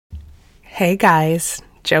Hey guys,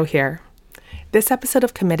 Joe here. This episode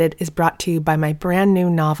of Committed is brought to you by my brand new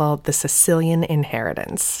novel, The Sicilian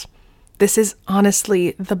Inheritance. This is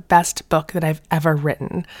honestly the best book that I've ever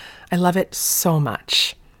written. I love it so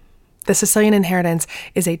much. The Sicilian Inheritance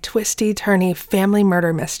is a twisty-turny family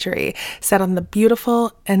murder mystery set on the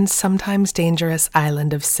beautiful and sometimes dangerous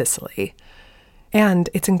island of Sicily. And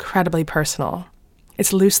it's incredibly personal.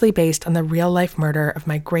 It's loosely based on the real-life murder of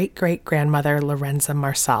my great-great-grandmother, Lorenza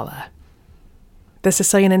Marsala. The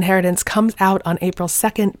Sicilian Inheritance comes out on April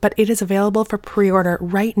 2nd, but it is available for pre-order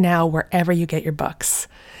right now wherever you get your books.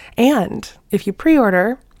 And if you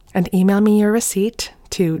pre-order and email me your receipt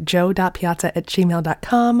to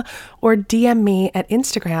joe.piazza@gmail.com or DM me at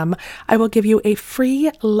Instagram, I will give you a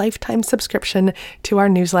free lifetime subscription to our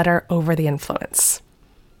newsletter, Over the Influence.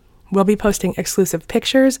 We'll be posting exclusive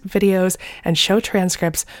pictures, videos, and show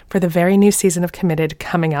transcripts for the very new season of Committed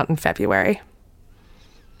coming out in February.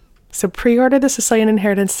 So pre-order The Sicilian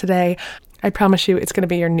Inheritance today. I promise you it's going to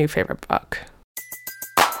be your new favorite book.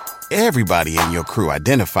 Everybody in your crew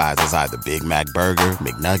identifies as either Big Mac Burger,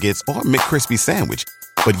 McNuggets, or McCrispy Sandwich.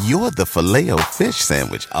 But you're the Filet-O-Fish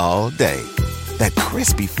Sandwich all day. That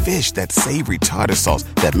crispy fish, that savory tartar sauce,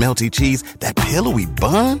 that melty cheese, that pillowy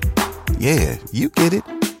bun. Yeah, you get it.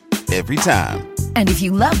 Every time. And if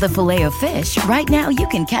you love the Filet-O-Fish, right now you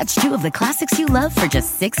can catch two of the classics you love for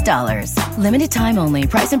just $6. Limited time only.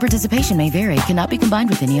 Price and participation may vary. Cannot be combined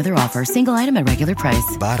with any other offer. Single item at regular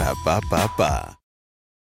price. Ba-da-ba-ba-ba.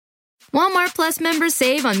 Walmart Plus members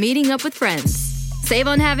save on meeting up with friends. Save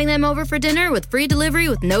on having them over for dinner with free delivery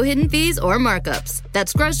with no hidden fees or markups.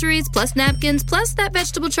 That's groceries, plus napkins, plus that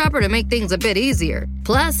vegetable chopper to make things a bit easier.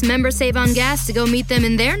 Plus, members save on gas to go meet them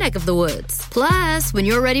in their neck of the woods. Plus, when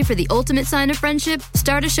you're ready for the ultimate sign of friendship,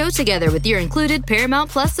 start a show together with your included Paramount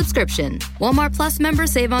Plus subscription. Walmart Plus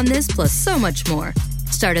members save on this plus so much more.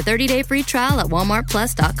 Start a 30-day free trial at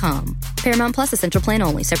walmartplus.com. Paramount Plus Essential Plan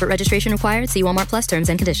only. Separate registration required. See Walmart Plus terms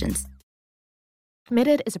and conditions.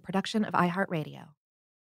 Committed is a production of iHeartRadio.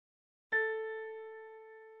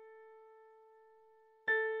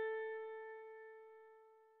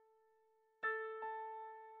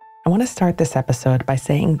 I want to start this episode by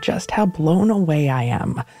saying just how blown away I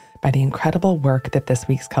am by the incredible work that this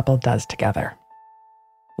week's couple does together.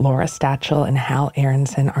 Laura Stachel and Hal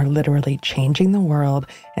Aronson are literally changing the world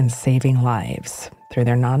and saving lives through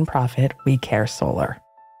their nonprofit, We Care Solar.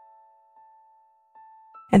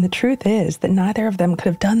 And the truth is that neither of them could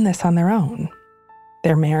have done this on their own.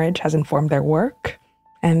 Their marriage has informed their work,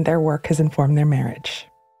 and their work has informed their marriage.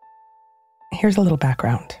 Here's a little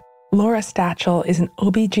background. Laura Stachel is an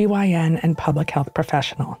OBGYN and public health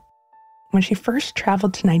professional. When she first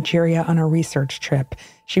traveled to Nigeria on a research trip,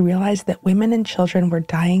 she realized that women and children were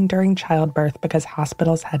dying during childbirth because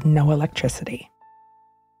hospitals had no electricity.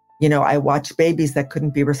 You know, I watched babies that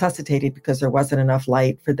couldn't be resuscitated because there wasn't enough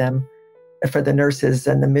light for them, for the nurses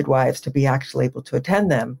and the midwives to be actually able to attend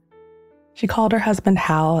them. She called her husband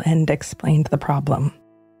Hal and explained the problem.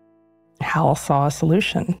 Hal saw a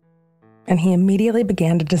solution, and he immediately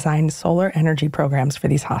began to design solar energy programs for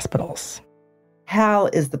these hospitals. Hal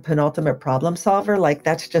is the penultimate problem solver. Like,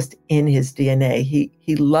 that's just in his DNA.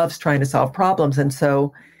 He loves trying to solve problems. And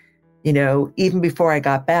so, you know, even before I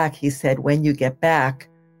got back, he said, when you get back,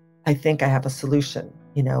 I think I have a solution.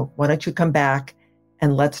 You know, why don't you come back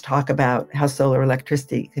and let's talk about how solar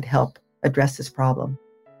electricity could help address this problem.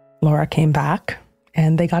 Laura came back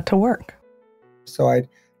and they got to work. So I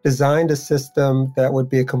designed a system that would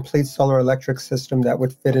be a complete solar electric system that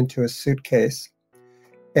would fit into a suitcase,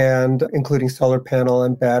 and including solar panel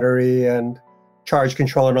and battery and charge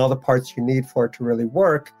control and all the parts you need for it to really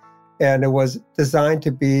work. And it was designed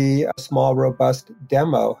to be a small, robust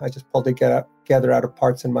demo. I just pulled together out of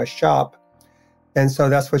parts in my shop. And so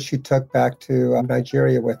that's what she took back to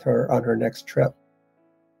Nigeria with her on her next trip.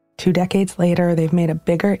 2 decades later, they've made a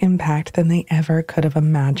bigger impact than they ever could have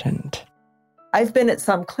imagined. I've been at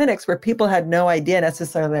some clinics where people had no idea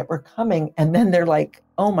necessarily that we're coming. And then they're like,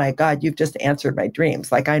 oh my God, you've just answered my dreams.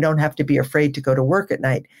 Like, I don't have to be afraid to go to work at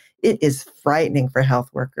night. It is frightening for health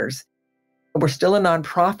workers. We're still a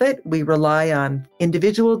nonprofit. We rely on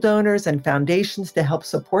individual donors and foundations to help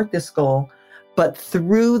support this goal. But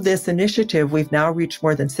through this initiative, we've now reached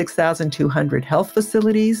more than 6,200 health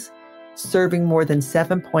facilities, serving more than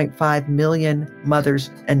 7.5 million mothers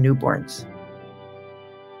and newborns.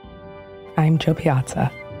 I'm Joe Piazza,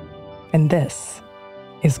 and this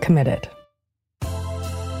is Committed.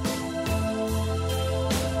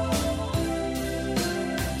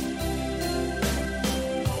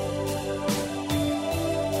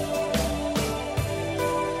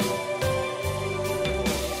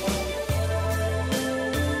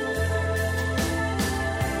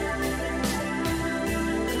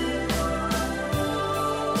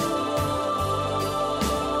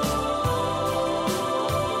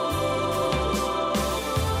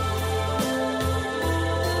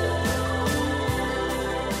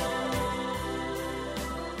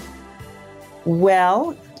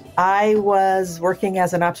 Well, I was working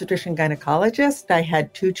as an obstetrician gynecologist. I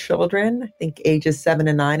had 2 children, I think ages 7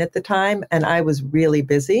 and 9 at the time, and I was really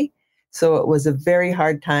busy. So it was a very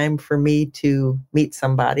hard time for me to meet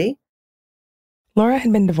somebody. Laura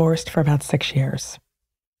had been divorced for about 6 years.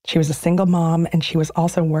 She was a single mom, and she was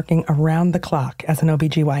also working around the clock as an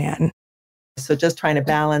OBGYN. So just trying to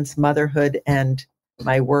balance motherhood and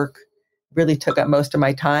my work really took up most of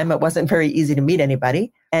my time. It wasn't very easy to meet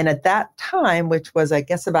anybody. And at that time, which was, I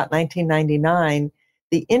guess, about 1999,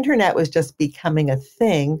 the internet was just becoming a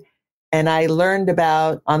thing. And I learned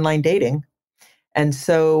about online dating. And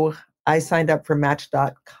so I signed up for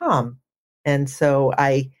Match.com. And so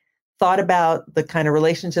I thought about the kind of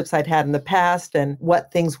relationships I'd had in the past and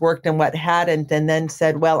what things worked and what hadn't, and then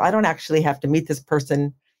said, well, I don't actually have to meet this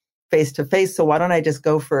person face to face. So why don't I just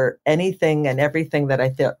go for anything and everything that I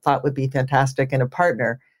thought would be fantastic in a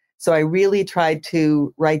partner? So I really tried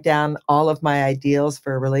to write down all of my ideals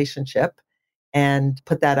for a relationship and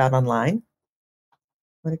put that out online.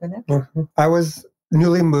 Want to go next? Mm-hmm. I was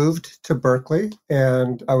newly moved to Berkeley,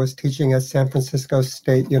 and I was teaching at San Francisco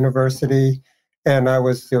State University, and I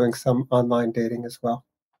was doing some online dating as well.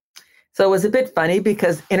 So it was a bit funny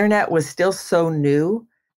because internet was still so new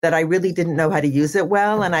that I really didn't know how to use it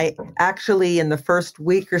well. And I actually, in the first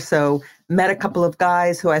week or so, met a couple of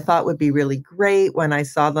guys who I thought would be really great when I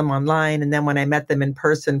saw them online. And then when I met them in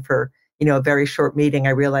person for, a very short meeting,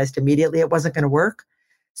 I realized immediately it wasn't going to work.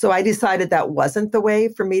 So I decided that wasn't the way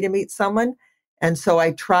for me to meet someone. And so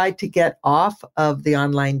I tried to get off of the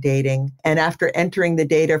online dating. And after entering the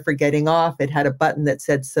data for getting off, it had a button that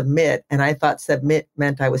said submit. And I thought submit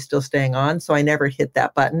meant I was still staying on. So I never hit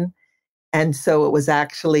that button. And so it was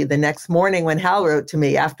actually the next morning when Hal wrote to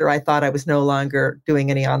me after I thought I was no longer doing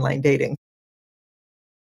any online dating.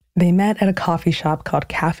 They met at a coffee shop called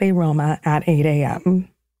Cafe Roma at 8 a.m.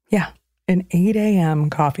 Yeah, an 8 a.m.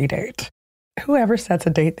 coffee date. Whoever sets a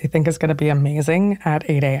date they think is going to be amazing at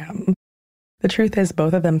 8 a.m. The truth is,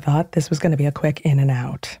 both of them thought this was going to be a quick in and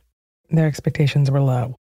out. Their expectations were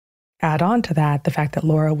low. Add on to that the fact that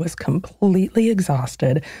Laura was completely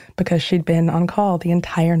exhausted because she'd been on call the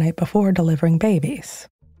entire night before delivering babies.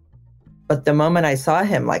 But the moment I saw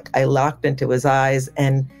him, I locked into his eyes,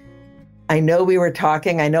 and I know we were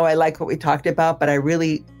talking. I know I liked what we talked about, but I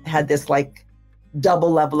really had this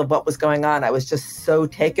double level of what was going on. I was just so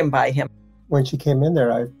taken by him. When she came in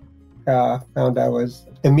there, I found I was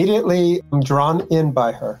immediately drawn in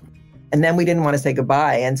by her. And then we didn't want to say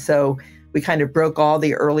goodbye. And so we kind of broke all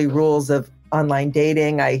the early rules of online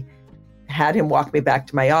dating. I had him walk me back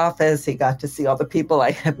to my office. He got to see all the people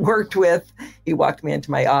I had worked with. He walked me into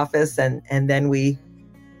my office, and then we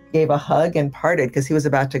gave a hug and parted because he was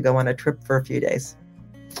about to go on a trip for a few days.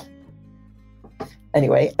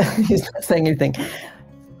 Anyway, he's not saying anything.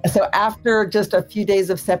 So after just a few days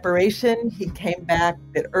of separation, he came back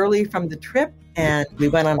a bit early from the trip, and we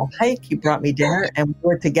went on a hike. He brought me dinner, and we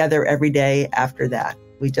were together every day after that.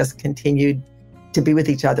 We just continued to be with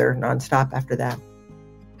each other nonstop after that.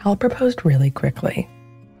 Hal proposed really quickly,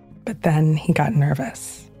 but then he got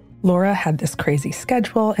nervous. Laura had this crazy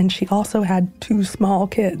schedule, and she also had 2 small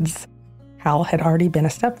kids. Hal had already been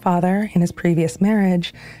a stepfather in his previous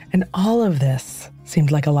marriage, and all of this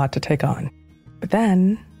seemed like a lot to take on. But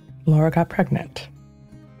then Laura got pregnant.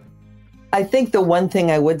 I think the one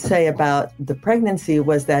thing I would say about the pregnancy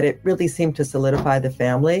was that it really seemed to solidify the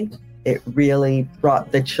family. It really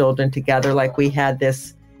brought the children together. We had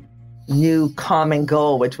this new common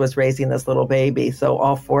goal, which was raising this little baby. So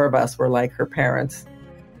all 4 of us were like her parents.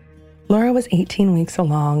 Laura was 18 weeks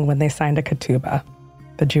along when they signed a ketubah,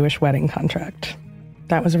 the Jewish wedding contract.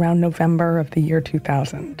 That was around November of the year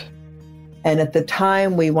 2000. And at the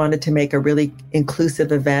time, we wanted to make a really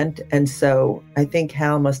inclusive event. And so I think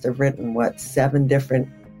Hal must have written, 7 different...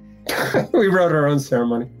 We wrote our own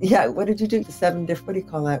ceremony. Yeah, what did you do? 7 different... What do you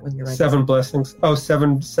call that when you're writing? 7 blessings. Oh,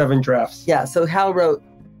 seven drafts. Yeah, so Hal wrote...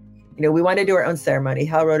 we wanted to do our own ceremony.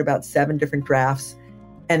 Hal wrote about 7 different drafts.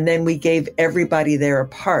 And then we gave everybody their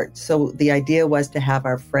part. So the idea was to have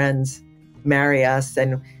our friends marry us,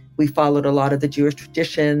 and we followed a lot of the Jewish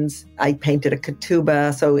traditions. I painted a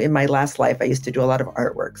ketubah. So in my last life, I used to do a lot of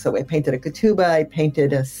artwork. So I painted a ketubah. I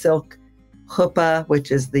painted a silk chuppah,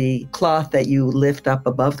 which is the cloth that you lift up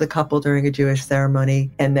above the couple during a Jewish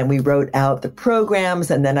ceremony. And then we wrote out the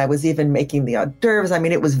programs. And then I was even making the hors d'oeuvres. I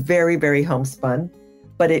mean, it was very, very homespun,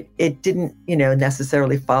 but it didn't,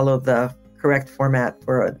 necessarily follow the correct format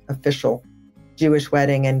for an official Jewish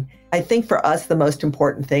wedding. And I think for us, the most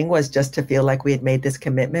important thing was just to feel like we had made this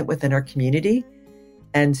commitment within our community.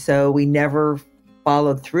 And so we never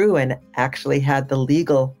followed through and actually had the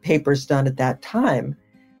legal papers done at that time.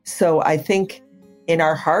 So I think in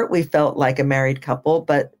our heart, we felt like a married couple,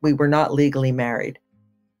 but we were not legally married.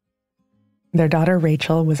 Their daughter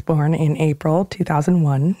Rachel was born in April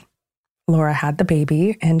 2001. Laura had the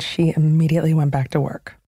baby, and she immediately went back to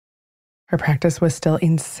work. Her practice was still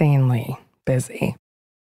insanely busy.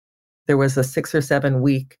 There was a 6 or 7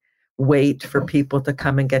 week wait for people to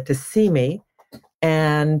come and get to see me.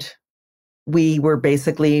 And we were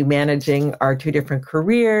basically managing our 2 different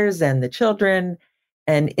careers and the children.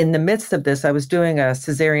 And in the midst of this, I was doing a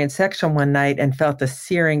cesarean section one night and felt a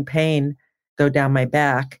searing pain go down my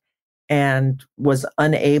back and was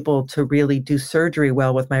unable to really do surgery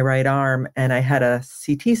well with my right arm. And I had a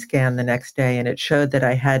CT scan the next day, and it showed that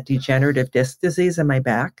I had degenerative disc disease in my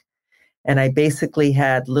back. And I basically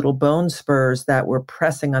had little bone spurs that were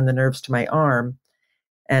pressing on the nerves to my arm.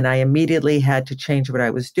 And I immediately had to change what I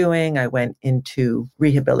was doing. I went into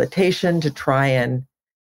rehabilitation to try and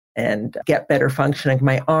get better functioning of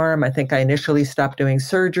my arm. I think I initially stopped doing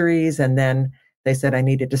surgeries, and then they said I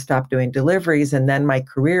needed to stop doing deliveries. And then my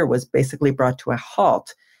career was basically brought to a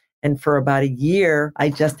halt. And for about a year, I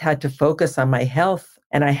just had to focus on my health.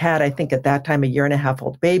 And I had, I think at that time, a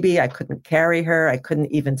 1.5-year-old baby. I couldn't carry her. I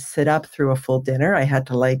couldn't even sit up through a full dinner. I had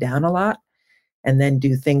to lay down a lot and then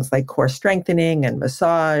do things like core strengthening and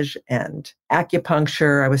massage and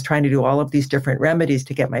acupuncture. I was trying to do all of these different remedies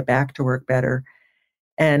to get my back to work better.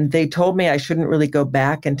 And they told me I shouldn't really go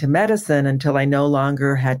back into medicine until I no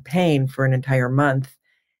longer had pain for an entire month.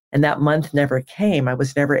 And that month never came. I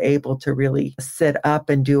was never able to really sit up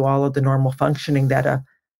and do all of the normal functioning that a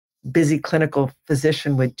busy clinical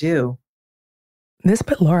physician would do. This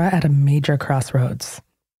put Laura at a major crossroads.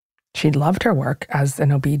 She loved her work as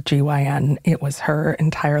an OB/GYN. It was her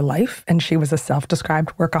entire life, and she was a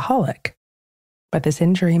self-described workaholic. But this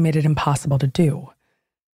injury made it impossible to do.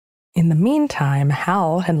 In the meantime,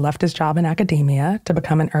 Hal had left his job in academia to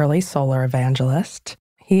become an early solar evangelist.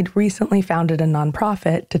 He'd recently founded a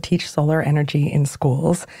nonprofit to teach solar energy in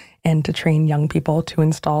schools and to train young people to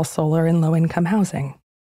install solar in low-income housing.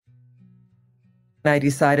 I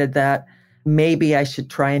decided that maybe I should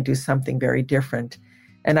try and do something very different.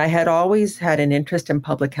 And I had always had an interest in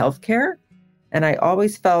public health care. And I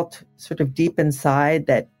always felt sort of deep inside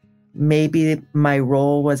that maybe my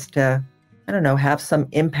role was to, have some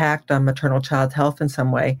impact on maternal child health in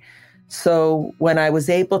some way. So when I was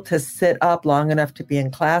able to sit up long enough to be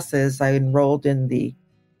in classes, I enrolled in the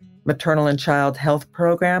maternal and child health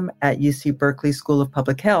program at UC Berkeley School of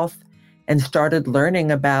Public Health and started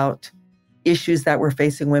learning about issues that were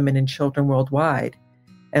facing women and children worldwide.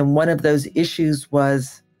 And one of those issues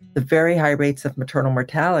was the very high rates of maternal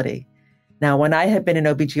mortality. Now, when I had been an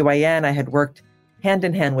OB/GYN, I had worked hand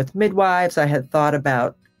in hand with midwives. I had thought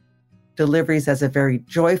about deliveries as a very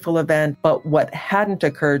joyful event. But what hadn't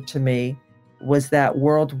occurred to me was that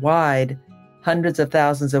worldwide, hundreds of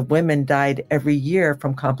thousands of women died every year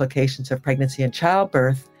from complications of pregnancy and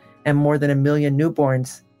childbirth, and more than 1 million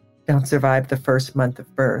newborns don't survive the first month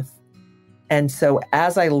of birth. And so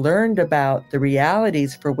as I learned about the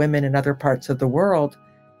realities for women in other parts of the world,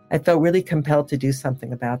 I felt really compelled to do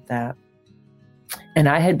something about that. And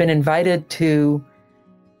I had been invited to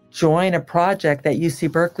join a project that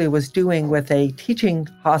UC Berkeley was doing with a teaching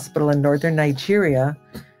hospital in northern Nigeria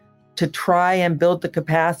to try and build the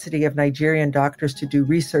capacity of Nigerian doctors to do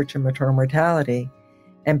research in maternal mortality.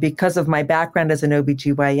 And because of my background as an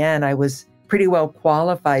OB/GYN, I was pretty well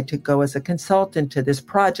qualified to go as a consultant to this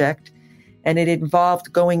project. And it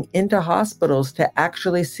involved going into hospitals to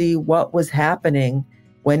actually see what was happening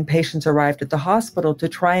when patients arrived at the hospital to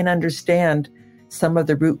try and understand some of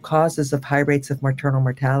the root causes of high rates of maternal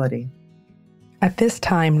mortality. At this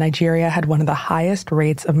time, Nigeria had one of the highest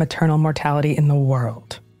rates of maternal mortality in the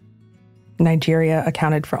world. Nigeria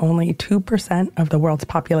accounted for only 2% of the world's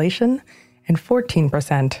population and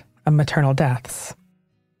 14% of maternal deaths.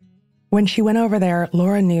 When she went over there,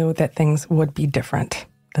 Laura knew that things would be different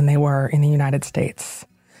than they were in the United States.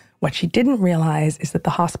 What she didn't realize is that the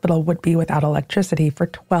hospital would be without electricity for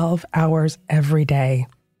 12 hours every day,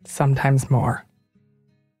 sometimes more.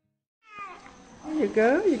 There you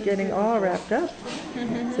go. You're getting all wrapped up.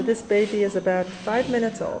 So this baby is about 5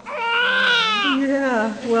 minutes old.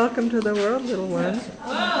 Yeah, welcome to the world, little one.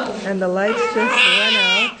 And the lights just went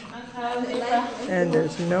out. And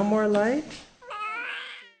there's no more light.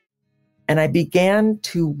 And I began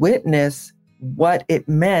to witness what it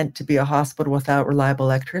meant to be a hospital without reliable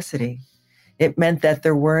electricity. It meant that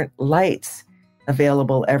there weren't lights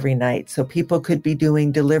available every night, so people could be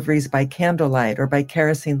doing deliveries by candlelight or by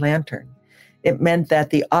kerosene lantern. It meant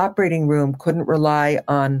that the operating room couldn't rely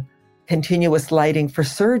on continuous lighting for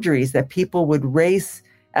surgeries, that people would race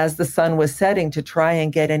as the sun was setting to try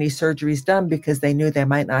and get any surgeries done because they knew they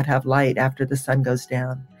might not have light after the sun goes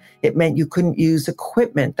down. It meant you couldn't use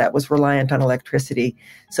equipment that was reliant on electricity.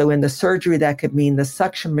 So in the surgery, that could mean the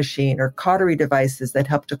suction machine or cautery devices that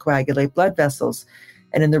help to coagulate blood vessels.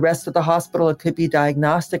 And in the rest of the hospital, it could be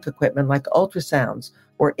diagnostic equipment like ultrasounds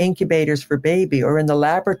or incubators for baby, or in the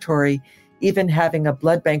laboratory, even having a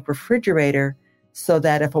blood bank refrigerator so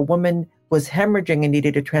that if a woman was hemorrhaging and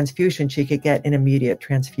needed a transfusion, she could get an immediate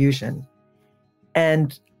transfusion.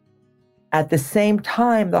 And at the same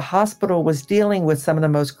time, the hospital was dealing with some of the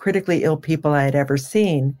most critically ill people I had ever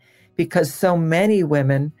seen, because so many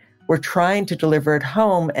women were trying to deliver at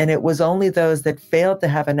home, and it was only those that failed to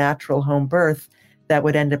have a natural home birth that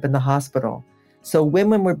would end up in the hospital. So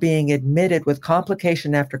women were being admitted with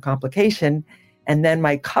complication after complication, and then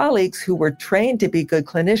my colleagues who were trained to be good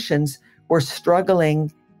clinicians were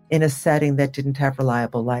struggling in a setting that didn't have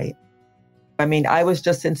reliable light. I mean, I was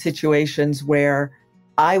just in situations where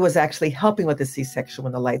I was actually helping with the C-section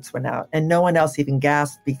when the lights went out, and no one else even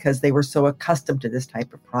gasped because they were so accustomed to this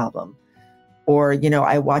type of problem. Or,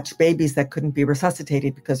 I watched babies that couldn't be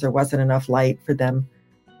resuscitated because there wasn't enough light for them,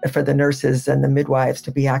 for the nurses and the midwives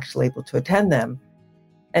to be actually able to attend them.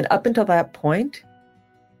 And up until that point,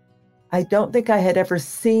 I don't think I had ever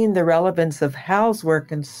seen the relevance of Hal's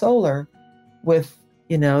work in solar with,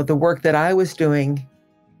 the work that I was doing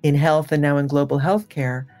in health and now in global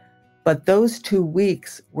healthcare. But those 2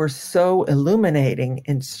 weeks were so illuminating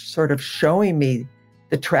in sort of showing me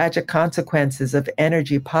the tragic consequences of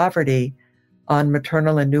energy poverty on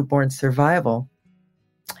maternal and newborn survival.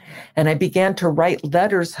 And I began to write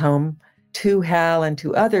letters home to Hal and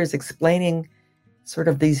to others explaining sort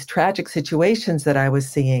of these tragic situations that I was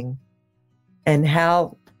seeing. And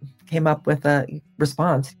Hal came up with a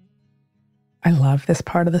response. I love this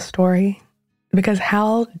part of the story because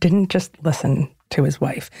Hal didn't just listen to his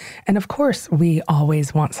wife. And of course, we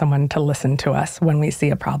always want someone to listen to us when we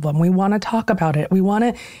see a problem. We want to talk about it. We want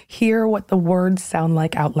to hear what the words sound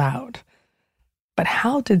like out loud. But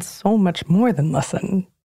Hal did so much more than listen.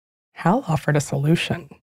 Hal offered a solution.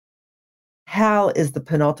 Hal is the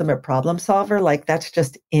penultimate problem solver. Like, that's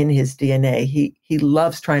just in his DNA. He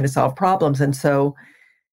loves trying to solve problems. And so,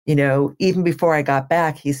 even before I got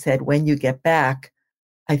back, he said, when you get back,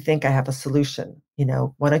 I think I have a solution.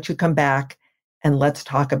 Why don't you come back and let's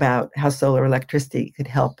talk about how solar electricity could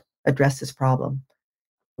help address this problem.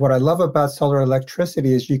 What I love about solar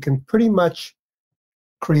electricity is you can pretty much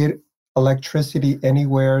create electricity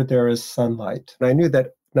anywhere there is sunlight. And I knew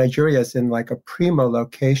that Nigeria is in like a primo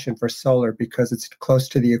location for solar because it's close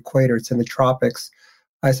to the equator. It's in the tropics.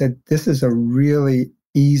 I said, this is a really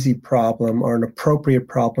easy problem or an appropriate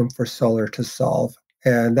problem for solar to solve.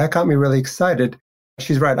 And that got me really excited.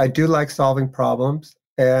 She's right. I do like solving problems,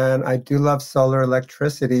 and I do love solar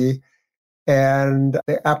electricity. And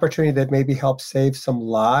the opportunity that maybe helps save some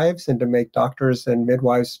lives and to make doctors and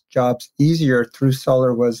midwives' jobs easier through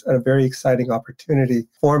solar was a very exciting opportunity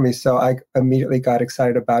for me. So I immediately got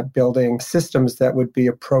excited about building systems that would be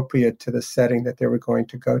appropriate to the setting that they were going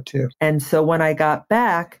to go to. And so when I got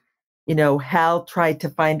back, Hal tried to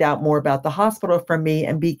find out more about the hospital from me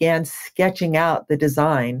and began sketching out the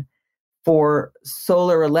design for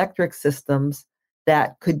solar electric systems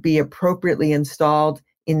that could be appropriately installed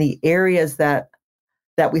in the areas that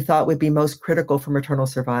we thought would be most critical for maternal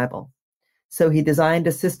survival. So he designed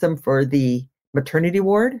a system for the maternity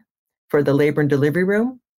ward, for the labor and delivery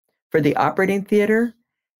room, for the operating theater,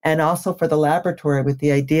 and also for the laboratory, with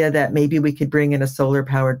the idea that maybe we could bring in a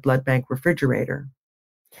solar-powered blood bank refrigerator.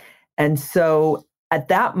 And so at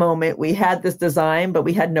that moment, we had this design, but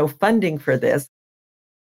we had no funding for this.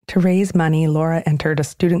 To raise money, Laura entered a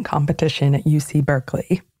student competition at UC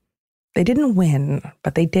Berkeley. They didn't win,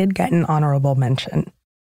 but they did get an honorable mention.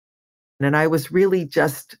 And I was really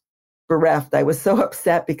just bereft. I was so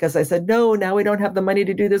upset because I said, no, now we don't have the money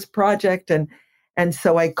to do this project. And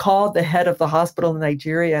so I called the head of the hospital in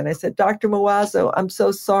Nigeria and I said, Dr. Muazu, I'm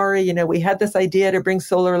so sorry. We had this idea to bring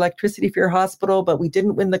solar electricity for your hospital, but we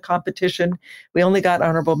didn't win the competition. We only got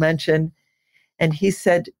honorable mention. And he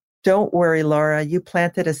said, don't worry, Laura, you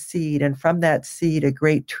planted a seed, and from that seed, a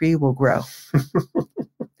great tree will grow.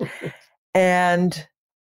 And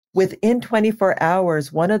within 24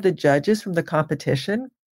 hours, one of the judges from the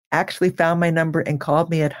competition actually found my number and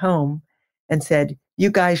called me at home and said,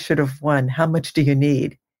 you guys should have won. How much do you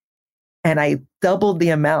need? And I doubled the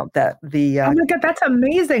amount that the... Oh my God, that's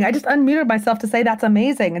amazing. I just unmuted myself to say that's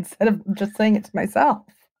amazing instead of just saying it to myself.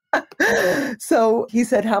 So he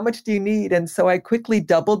said, how much do you need? And so I quickly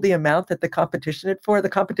doubled the amount that the competition had for. The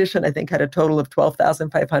competition, I think, had a total of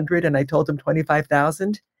 $12,500, and I told him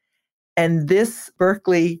 $25,000. And this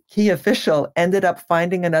Berkeley key official ended up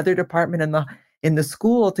finding another department in the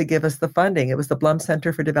school to give us the funding. It was the Blum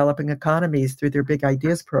Center for Developing Economies through their Big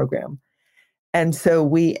Ideas program. And so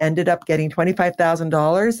we ended up getting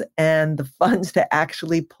 $25,000 and the funds to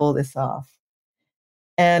actually pull this off.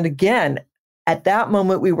 And again, at that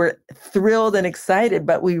moment, we were thrilled and excited,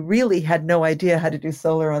 but we really had no idea how to do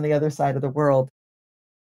solar on the other side of the world.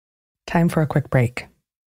 Time for a quick break.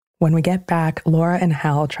 When we get back, Laura and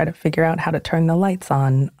Hal try to figure out how to turn the lights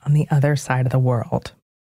on the other side of the world.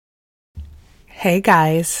 Hey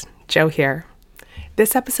guys, Joe here.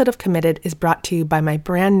 This episode of Committed is brought to you by my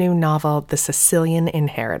brand new novel, The Sicilian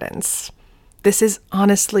Inheritance. This is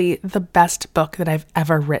honestly the best book that I've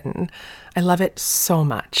ever written. I love it so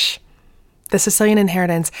much. The Sicilian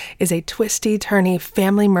Inheritance is a twisty-turny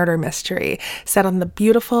family murder mystery set on the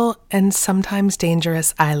beautiful and sometimes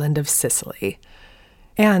dangerous island of Sicily.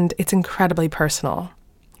 And it's incredibly personal.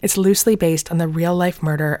 It's loosely based on the real-life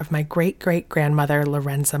murder of my great-great-grandmother,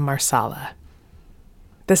 Lorenza Marsala.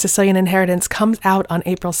 The Sicilian Inheritance comes out on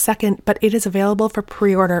April 2nd, but it is available for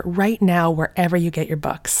pre-order right now wherever you get your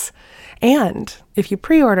books. And if you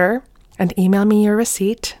pre-order and email me your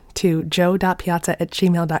receipt to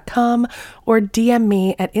joe.piazza@gmail.com or DM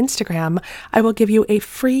me at Instagram, I will give you a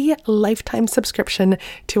free lifetime subscription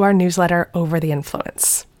to our newsletter, Over the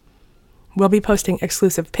Influence. We'll be posting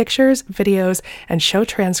exclusive pictures, videos, and show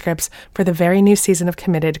transcripts for the very new season of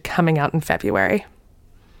Committed coming out in February.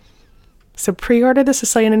 So pre-order The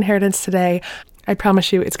Sicilian Inheritance today. I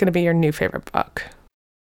promise you it's going to be your new favorite book.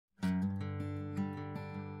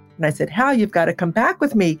 And I said, Hal, you've got to come back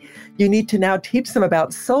with me. You need to now teach them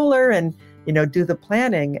about solar and, do the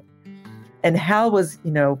planning. And Hal was,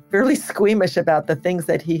 fairly squeamish about the things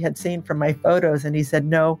that he had seen from my photos. And he said,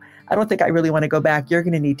 no, I don't think I really want to go back. You're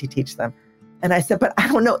going to need to teach them. And I said, but I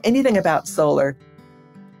don't know anything about solar.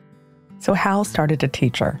 So Hal started to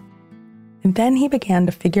teach her. And then he began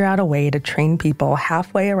to figure out a way to train people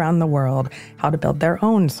halfway around the world how to build their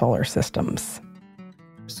own solar systems.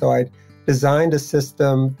 So I designed a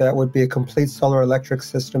system that would be a complete solar electric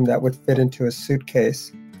system that would fit into a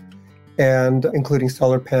suitcase, and including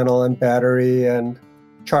solar panel and battery and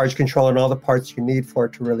charge control and all the parts you need for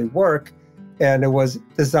it to really work. And it was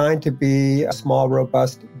designed to be a small,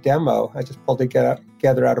 robust demo. I just pulled it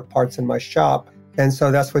together out of parts in my shop. And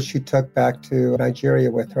so that's what she took back to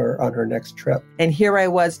Nigeria with her on her next trip. And here I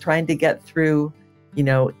was trying to get through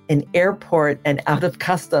an airport and out of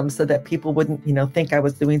customs so that people wouldn't, think I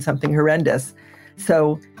was doing something horrendous.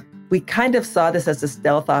 So we kind of saw this as a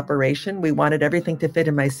stealth operation. We wanted everything to fit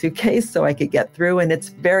in my suitcase so I could get through. And it's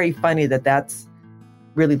very funny that that's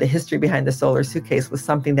really the history behind the solar suitcase, was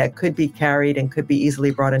something that could be carried and could be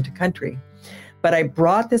easily brought into country. But I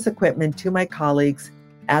brought this equipment to my colleagues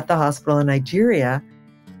at the hospital in Nigeria,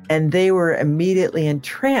 and they were immediately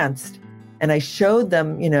entranced. And I showed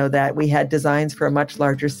them, that we had designs for a much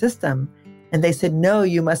larger system. And they said, no,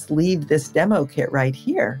 you must leave this demo kit right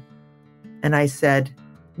here. And I said,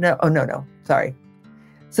 no, sorry.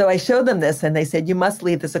 So I showed them this and they said, you must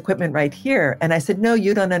leave this equipment right here. And I said, no,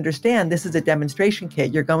 you don't understand. This is a demonstration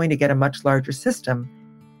kit. You're going to get a much larger system.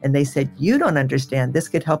 And they said, you don't understand. This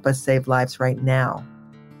could help us save lives right now.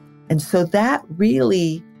 And so that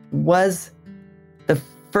really was the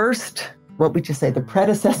first, what would you say, the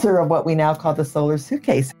predecessor of what we now call the solar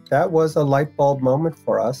suitcase. That was a light bulb moment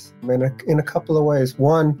for us in a couple of ways.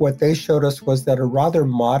 One, what they showed us was that a rather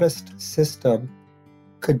modest system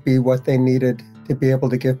could be what they needed to be able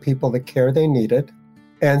to give people the care they needed.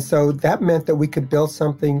 And so that meant that we could build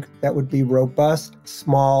something that would be robust,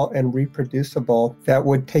 small, and reproducible, that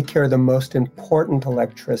would take care of the most important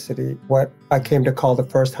electricity, what I came to call the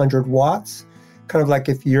first 100 watts. Kind of like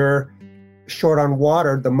if you're short on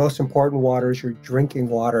water, the most important water is your drinking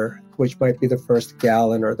water, which might be the first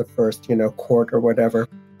gallon or the first, quart or whatever.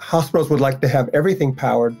 Hospitals would like to have everything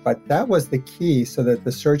powered, but that was the key, so that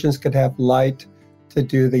the surgeons could have light to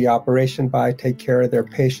do the operation by, take care of their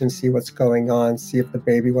patients, see what's going on, see if the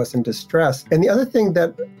baby was in distress. And the other thing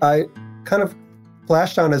that I kind of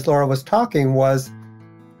flashed on as Laura was talking was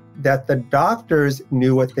that the doctors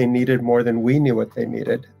knew what they needed more than we knew what they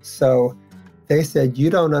needed. So they said, you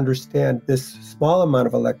don't understand, this small amount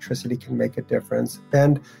of electricity can make a difference.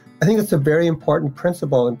 And I think it's a very important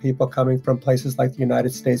principle in people coming from places like the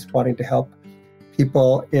United States wanting to help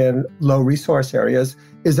people in low resource areas,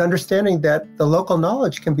 is understanding that the local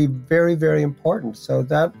knowledge can be very, very important. So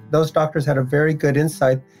that those doctors had a very good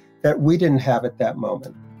insight that we didn't have at that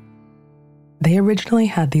moment. They originally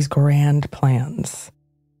had these grand plans.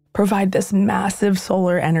 Provide this massive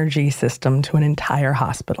solar energy system to an entire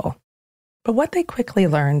hospital. But what they quickly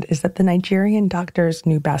learned is that the Nigerian doctors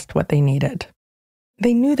knew best what they needed.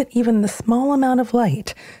 They knew that even the small amount of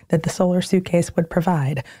light that the solar suitcase would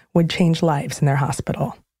provide would change lives in their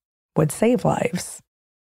hospital, would save lives.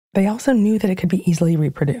 They also knew that it could be easily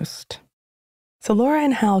reproduced. So Laura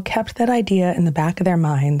and Hal kept that idea in the back of their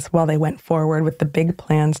minds while they went forward with the big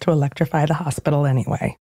plans to electrify the hospital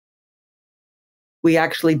anyway. We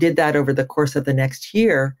actually did that over the course of the next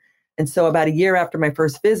year. And so about a year after my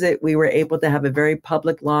first visit, we were able to have a very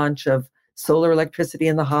public launch of solar electricity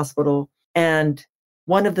in the hospital. And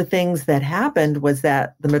one of the things that happened was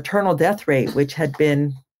that the maternal death rate, which had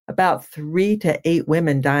been about 3 to 8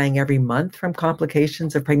 women dying every month from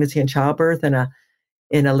complications of pregnancy and childbirth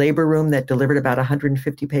in a labor room that delivered about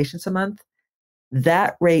 150 patients a month,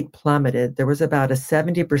 that rate plummeted. There was about a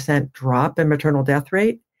 70% drop in maternal death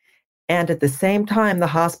rate. And at the same time, the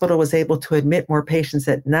hospital was able to admit more patients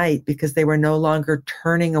at night because they were no longer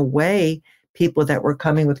turning away people that were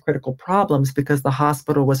coming with critical problems because the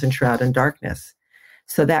hospital was enshrouded in darkness.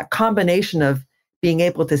 So that combination of being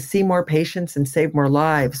able to see more patients and save more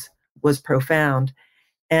lives was profound.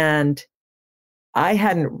 And I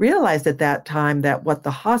hadn't realized at that time that what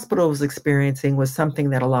the hospital was experiencing was something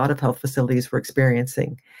that a lot of health facilities were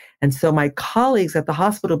experiencing. And so my colleagues at the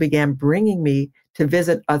hospital began bringing me to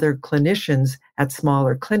visit other clinicians at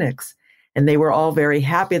smaller clinics. And they were all very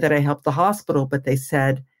happy that I helped the hospital, but they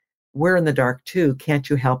said, "We're in the dark too. Can't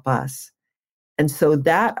you help us?" And so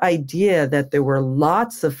that idea that there were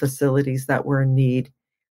lots of facilities that were in need,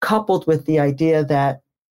 coupled with the idea that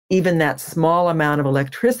even that small amount of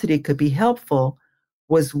electricity could be helpful,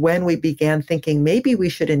 was when we began thinking maybe we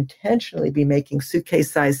should intentionally be making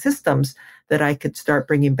suitcase-sized systems that I could start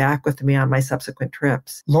bringing back with me on my subsequent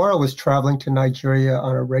trips. Laura was traveling to Nigeria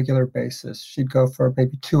on a regular basis. She'd go for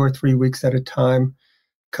maybe 2 or 3 weeks at a time,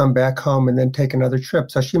 come back home, and then take another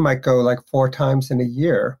trip. So she might go like 4 times in a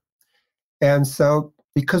year. And so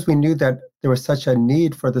because we knew that there was such a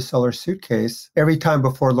need for the solar suitcase, every time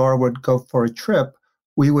before Laura would go for a trip,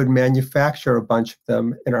 we would manufacture a bunch of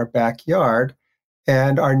them in our backyard.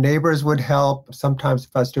 And our neighbors would help. Sometimes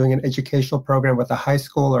if I was doing an educational program with a high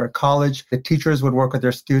school or a college, the teachers would work with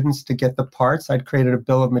their students to get the parts. I'd created a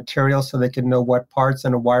bill of materials so they could know what parts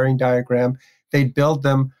and a wiring diagram. They'd build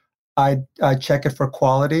them. I'd check it for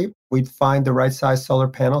quality. We'd find the right size solar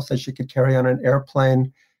panels that she could carry on an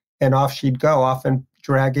airplane, and off she'd go, often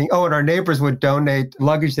dragging. Oh, and our neighbors would donate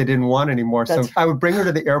luggage they didn't want anymore. So I would bring her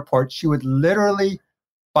to the airport. She would literally,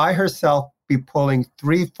 by herself, be pulling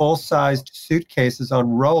 3 full-sized suitcases on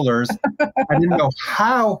rollers. I didn't know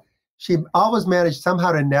how. She always managed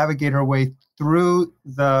somehow to navigate her way through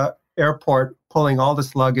the airport, pulling all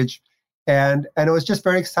this luggage. And it was just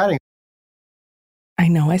very exciting. I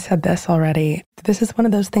know I said this already. This is one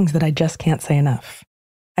of those things that I just can't say enough.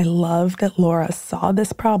 I love that Laura saw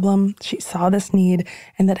this problem, she saw this need,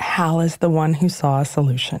 and that Hal is the one who saw a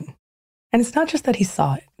solution. And it's not just that he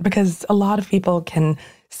saw it, because a lot of people can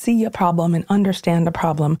see a problem and understand a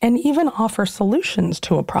problem and even offer solutions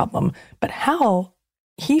to a problem. But Hal,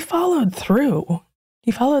 he followed through.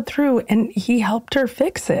 He followed through and he helped her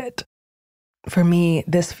fix it. For me,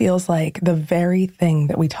 this feels like the very thing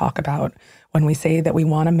that we talk about when we say that we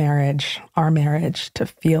want our marriage, to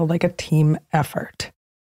feel like a team effort.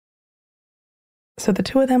 So the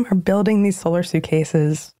two of them are building these solar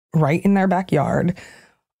suitcases right in their backyard.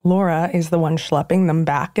 Laura is the one schlepping them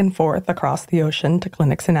back and forth across the ocean to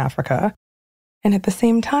clinics in Africa. And at the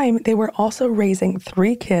same time, they were also raising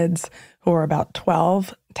 3 kids who were about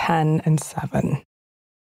 12, 10, and 7.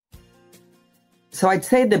 So I'd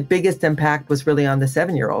say the biggest impact was really on the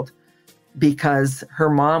 7-year-old, because her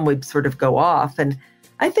mom would sort of go off. And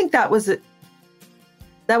I think that was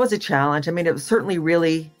a challenge. I mean, it was certainly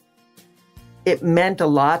really, it meant a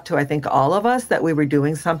lot to, I think, all of us that we were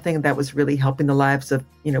doing something that was really helping the lives of,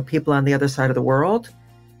 people on the other side of the world.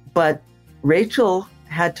 But Rachel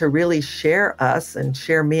had to really share us, and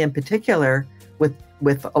share me in particular,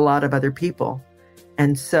 with a lot of other people.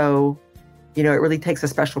 And so, it really takes a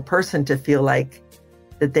special person to feel like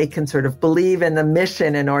that they can sort of believe in the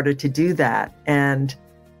mission in order to do that. And,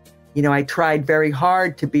 I tried very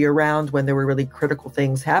hard to be around when there were really critical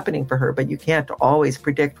things happening for her, but you can't always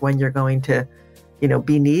predict when you're going to,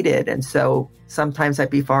 be needed. And so sometimes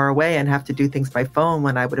I'd be far away and have to do things by phone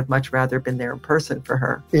when I would have much rather been there in person for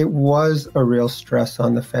her. It was a real stress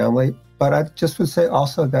on the family, but I just would say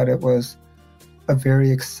also that it was a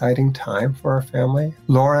very exciting time for our family.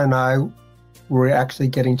 Laura and I were actually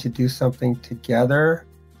getting to do something together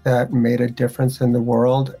that made a difference in the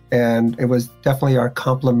world. And it was definitely our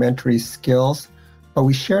complementary skills, but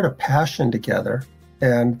we shared a passion together.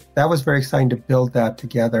 And that was very exciting to build that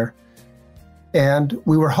together. And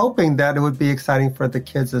we were hoping that it would be exciting for the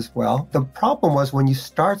kids as well. The problem was when you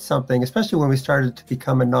start something, especially when we started to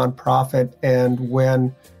become a nonprofit and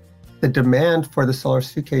when the demand for the solar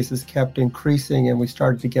suitcases kept increasing and we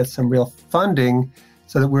started to get some real funding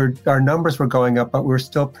so that our numbers were going up, but we were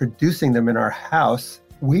still producing them in our house.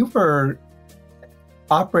 We were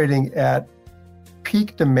operating at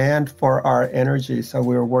peak demand for our energy. So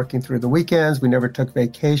we were working through the weekends. We never took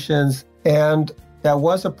vacations. And that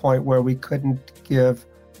was a point where we couldn't give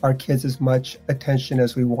our kids as much attention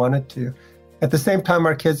as we wanted to. At the same time,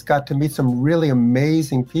 our kids got to meet some really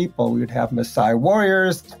amazing people. We would have Maasai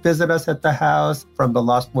warriors visit us at the house from the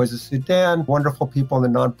Lost Boys of Sudan, wonderful people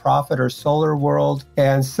in the nonprofit or solar world.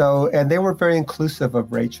 And they were very inclusive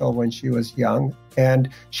of Rachel when she was young. And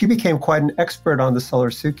she became quite an expert on the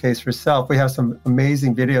solar suitcase herself. We have some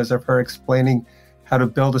amazing videos of her explaining how to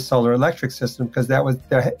build a solar electric system because that was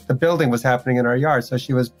the building was happening in our yard. So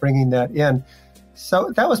she was bringing that in.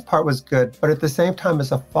 So that was good. But at the same time,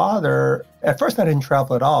 as a father, at first I didn't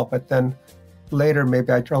travel at all, but then later,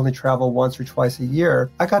 maybe I only travel once or twice a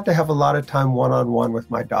year. I got to have a lot of time one-on-one with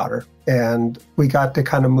my daughter. And we got to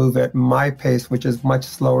kind of move at my pace, which is much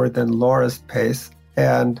slower than Laura's pace.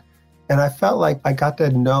 And I felt like I got to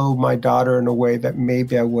know my daughter in a way that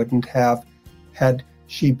maybe I wouldn't have had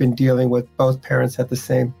she'd been dealing with both parents at the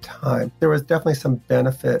same time. There was definitely some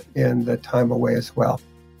benefit in the time away as well.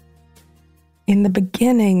 In the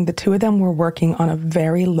beginning, the two of them were working on a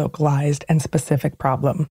very localized and specific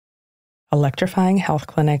problem: electrifying health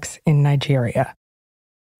clinics in Nigeria.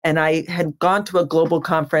 And I had gone to a global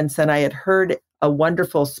conference and I had heard a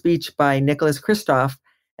wonderful speech by Nicholas Kristof.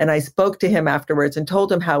 And I spoke to him afterwards and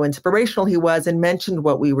told him how inspirational he was and mentioned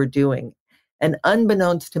what we were doing. And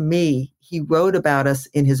unbeknownst to me, he wrote about us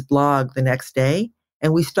in his blog the next day.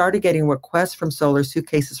 And we started getting requests from solar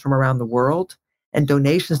suitcases from around the world, and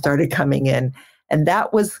donations started coming in. And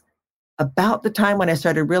that was about the time when I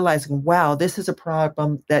started realizing, wow, this is a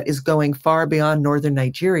problem that is going far beyond northern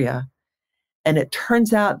Nigeria. And it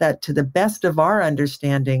turns out that to the best of our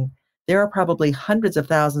understanding, there are probably hundreds of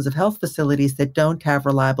thousands of health facilities that don't have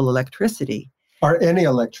reliable electricity. Or any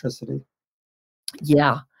electricity.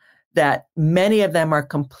 Yeah, that many of them are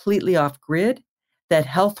completely off grid, that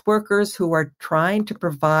health workers who are trying to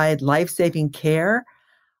provide life-saving care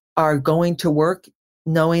are going to work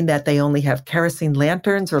knowing that they only have kerosene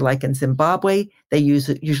lanterns, or like in Zimbabwe, they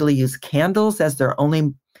usually use candles as their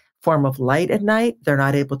only form of light at night. They're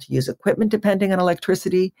not able to use equipment depending on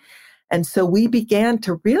electricity. And so we began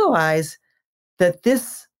to realize that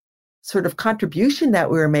this sort of contribution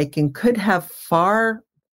that we were making could have far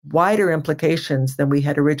wider implications than we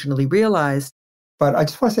had originally realized. But I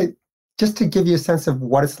just want to say, just to give you a sense of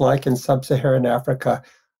what it's like in sub-Saharan Africa,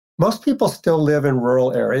 most people still live in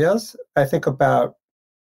rural areas. I think about,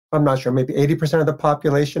 I'm not sure, maybe 80% of the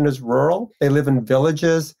population is rural. They live in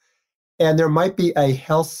villages, and there might be a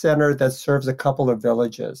health center that serves a couple of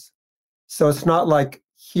villages. So it's not like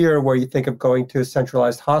here where you think of going to a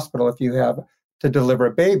centralized hospital if you have to deliver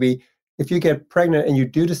a baby. If you get pregnant and you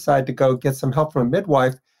do decide to go get some help from a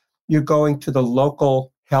midwife, you're going to the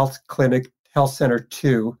local health clinic, health center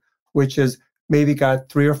 2, which is maybe got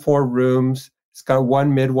 3 or 4 rooms. It's got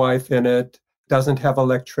one midwife in it, doesn't have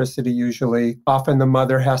electricity usually. Often the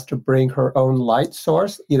mother has to bring her own light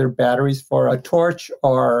source, either batteries for a torch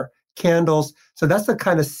or candles. So that's the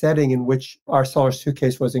kind of setting in which our solar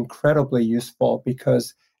suitcase was incredibly useful,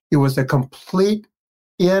 because it was a complete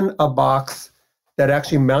in a box that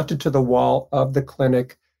actually mounted to the wall of the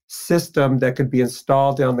clinic system that could be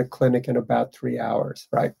installed down the clinic in about 3 hours,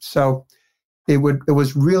 right? So it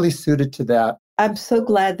was really suited to that. I'm so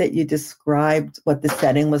glad that you described what the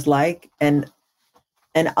setting was like. And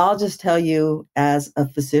I'll just tell you, as a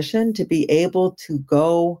physician, to be able to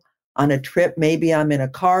go on a trip, maybe I'm in a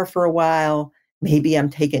car for a while, maybe I'm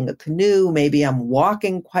taking a canoe, maybe I'm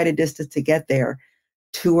walking quite a distance to get there,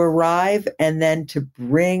 to arrive and then to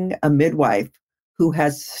bring a midwife who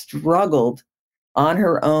has struggled on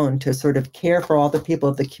her own to sort of care for all the people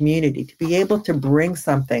of the community, to be able to bring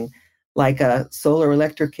something like a solar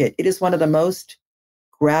electric kit. It is one of the most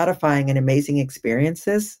gratifying and amazing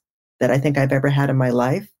experiences that I think I've ever had in my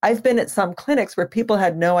life. I've been at some clinics where people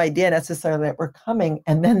had no idea necessarily that we're coming.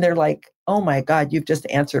 And then they're like, oh my God, you've just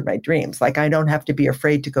answered my dreams. Like, I don't have to be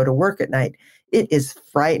afraid to go to work at night. It is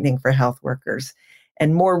frightening for health workers.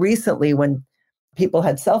 And more recently, when people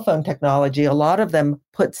had cell phone technology, a lot of them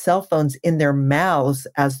put cell phones in their mouths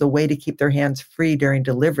as the way to keep their hands free during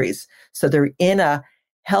deliveries. So they're in a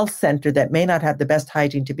health center that may not have the best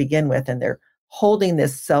hygiene to begin with, and they're holding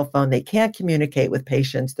this cell phone. They can't communicate with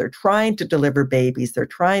patients. They're trying to deliver babies. They're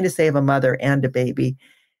trying to save a mother and a baby.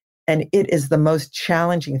 And it is the most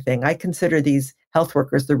challenging thing. I consider these health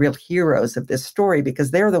workers the real heroes of this story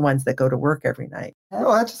because they're the ones that go to work every night.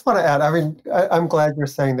 Well, I just want to add, I'm glad you're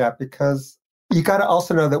saying that because you got to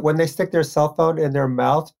also know that when they stick their cell phone in their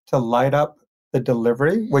mouth to light up the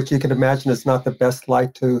delivery, which you can imagine is not the best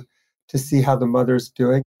light to see how the mother's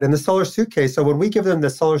doing. In the solar suitcase, so when we give them the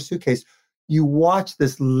solar suitcase, you watch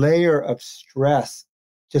this layer of stress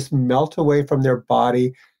just melt away from their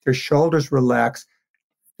body, their shoulders relax.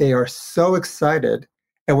 They are so excited.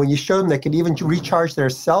 And when you show them they can even recharge their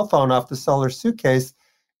cell phone off the solar suitcase,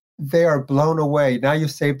 they are blown away. Now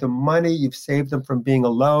you've saved them money, you've saved them from being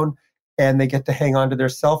alone, and they get to hang on to their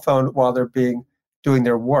cell phone while they're doing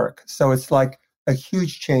their work. So it's like a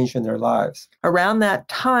huge change in their lives. Around that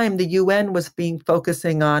time, the UN was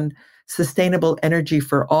focusing on sustainable energy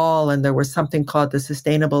for all, and there was something called the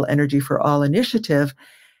Sustainable Energy for All Initiative.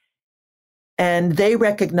 And they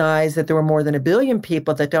recognized that there were more than 1 billion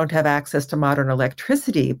people that don't have access to modern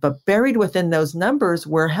electricity, but buried within those numbers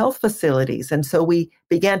were health facilities. And so we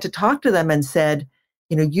began to talk to them and said,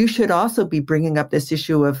 you should also be bringing up this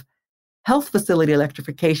issue of health facility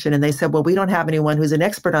electrification. And they said, well, we don't have anyone who's an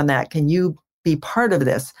expert on that. Can you be part of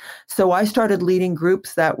this? So I started leading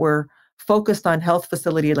groups that were focused on health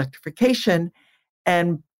facility electrification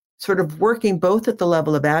and sort of working both at the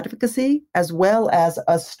level of advocacy as well as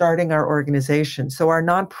us starting our organization. So our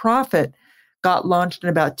nonprofit got launched in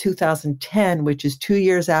about 2010, which is 2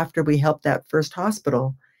 years after we helped that first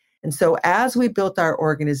hospital. And so as we built our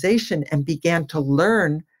organization and began to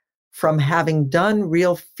learn from having done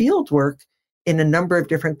real field work in a number of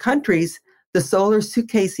different countries, the solar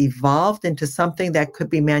suitcase evolved into something that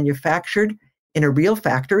could be manufactured in a real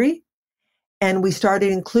factory. And we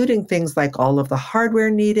started including things like all of the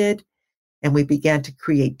hardware needed. And we began to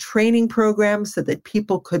create training programs so that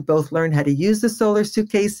people could both learn how to use the solar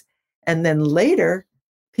suitcase. And then later,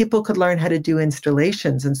 people could learn how to do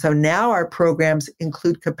installations. And so now our programs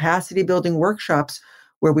include capacity building workshops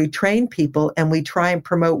where we train people and we try and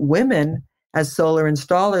promote women as solar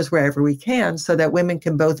installers wherever we can so that women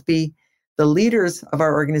can both be the leaders of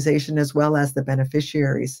our organization as well as the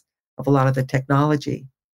beneficiaries of a lot of the technology.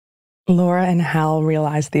 Laura and Hal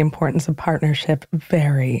realized the importance of partnership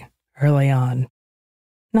very early on,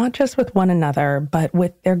 not just with one another, but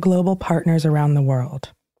with their global partners around the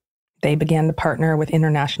world. They began to partner with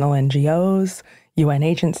international NGOs, UN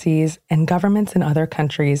agencies, and governments in other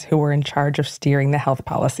countries who were in charge of steering the health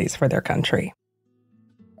policies for their country.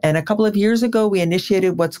 And a couple of years ago, we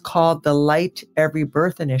initiated what's called the Light Every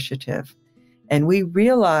Birth Initiative. And we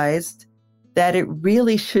realized that it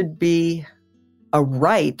really should be a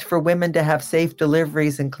right for women to have safe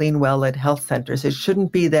deliveries and clean, well-led health centers. It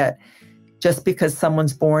shouldn't be that just because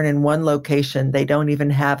someone's born in one location, they don't even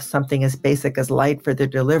have something as basic as light for their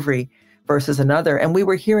delivery versus another. And we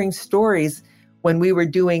were hearing stories when we were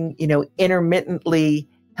doing, intermittently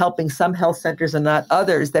helping some health centers and not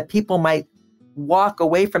others, that people might walk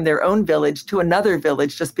away from their own village to another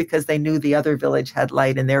village just because they knew the other village had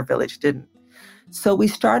light and their village didn't. So we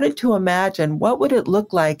started to imagine what would it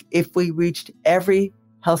look like if we reached every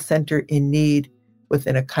health center in need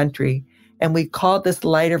within a country. And we called this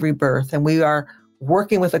Light Every Birth. And we are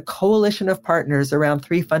working with a coalition of partners around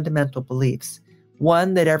 3 fundamental beliefs.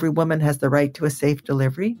 1, that every woman has the right to a safe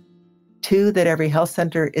delivery. 2, that every health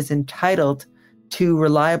center is entitled to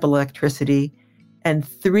reliable electricity. And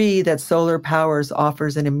 3, that solar powers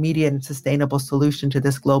offers an immediate and sustainable solution to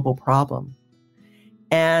this global problem.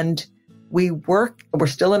 And we're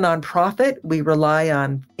still a nonprofit. We rely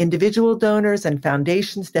on individual donors and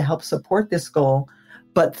foundations to help support this goal.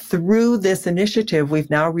 But through this initiative, we've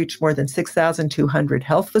now reached more than 6,200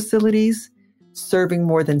 health facilities, serving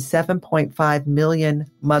more than 7.5 million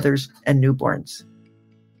mothers and newborns.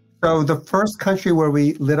 So the first country where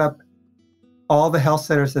we lit up all the health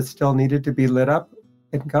centers that still needed to be lit up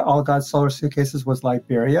and all got solar suitcases was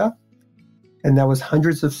Liberia. And that was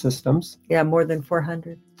hundreds of systems. Yeah, more than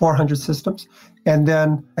 400. 400 systems. And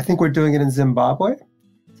then I think we're doing it in Zimbabwe.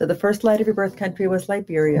 So the first Light Every Birth country was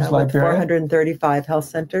Liberia, with 435 health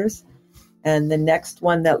centers. And the next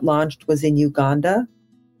one that launched was in Uganda,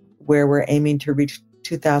 where we're aiming to reach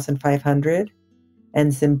 2,500.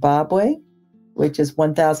 And Zimbabwe, which is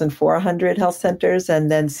 1,400 health centers.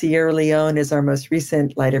 And then Sierra Leone is our most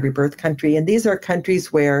recent Light Every Birth country. And these are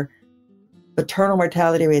countries where maternal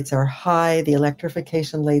mortality rates are high, the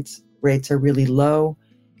electrification rates are really low,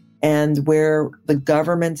 and where the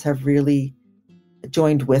governments have really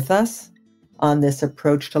joined with us on this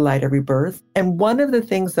approach to Light Every Birth. And one of the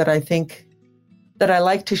things that I think that I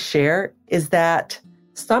like to share is that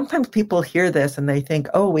sometimes people hear this and they think,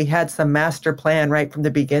 oh, we had some master plan right from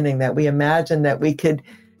the beginning, that we imagined that we could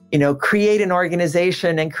create an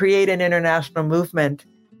organization and create an international movement.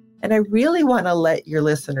 And I really want to let your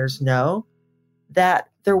listeners know that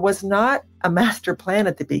there was not a master plan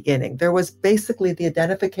at the beginning. There was basically the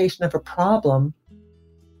identification of a problem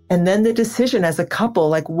and then the decision as a couple,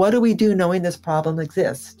 like, what do we do knowing this problem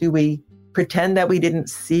exists? Do we pretend that we didn't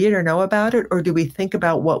see it or know about it, or do we think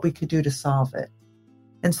about what we could do to solve it?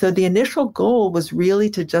 And so the initial goal was really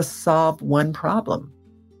to just solve one problem.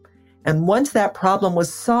 And once that problem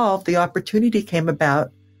was solved, the opportunity came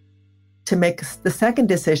about to make the second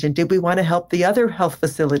decision. Did we want to help the other health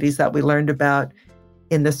facilities that we learned about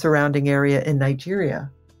in the surrounding area in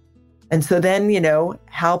Nigeria? And so then,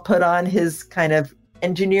 Hal put on his kind of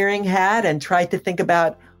engineering hat and tried to think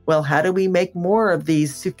about, well, how do we make more of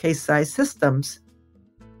these suitcase-sized systems?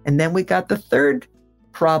 And then we got the third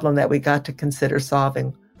problem that we got to consider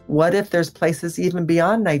solving. What if there's places even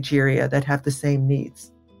beyond Nigeria that have the same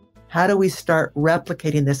needs? How do we start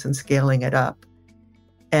replicating this and scaling it up?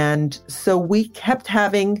 And so we kept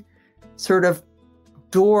having sort of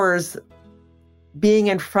doors being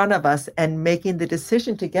in front of us and making the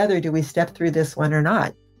decision together, do we step through this one or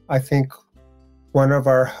not? I think one of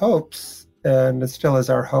our hopes, and it still is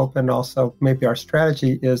our hope and also maybe our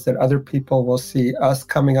strategy, is that other people will see us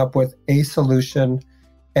coming up with a solution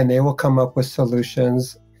and they will come up with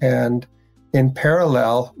solutions. And in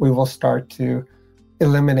parallel, we will start to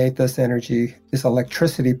eliminate this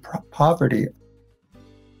electricity poverty.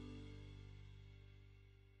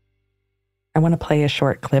 I want to play a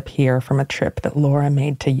short clip here from a trip that Laura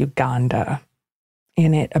made to Uganda.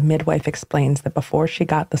 In it, a midwife explains that before she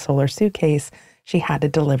got the solar suitcase, she had to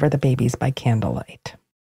deliver the babies by candlelight.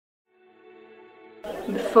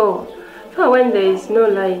 Before when there is no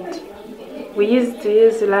light, we used to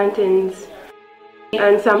use lanterns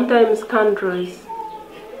and sometimes candles,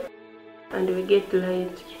 and we get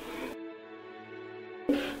light.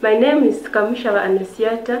 My name is Kamushaba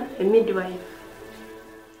Anasiata, a midwife.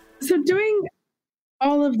 So doing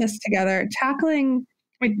all of this together, tackling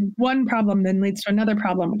like one problem then leads to another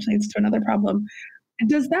problem, which leads to another problem.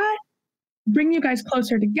 Does that bring you guys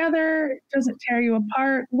closer together? Does it tear you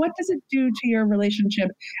apart? What does it do to your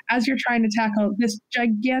relationship as you're trying to tackle this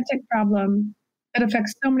gigantic problem that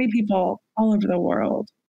affects so many people all over the world?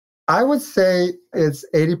 I would say it's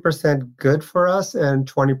 80% good for us and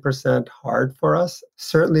 20% hard for us.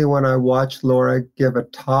 Certainly when I watch Laura give a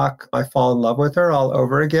talk, I fall in love with her all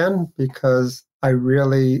over again because I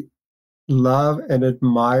really love and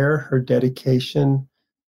admire her dedication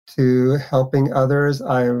to helping others.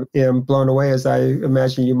 I am blown away, as I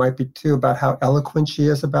imagine you might be too, about how eloquent she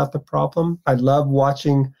is about the problem. I love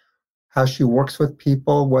watching how she works with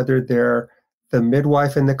people, whether they're the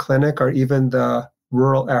midwife in the clinic or even the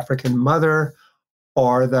rural African mother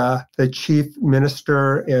or the chief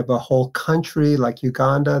minister of a whole country like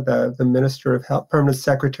Uganda, the minister of health, permanent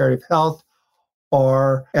secretary of health,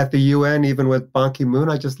 or at the UN, even with Ban Ki-moon.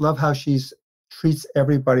 I just love how she treats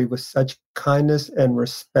everybody with such kindness and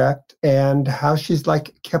respect, and how she's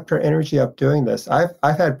kept her energy up doing this. I've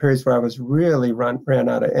had periods where I was really ran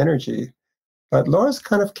out of energy, but Laura's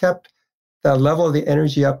kind of kept the level of the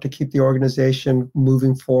energy up to keep the organization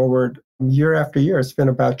moving forward year after year. It's been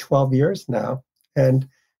about 12 years now, and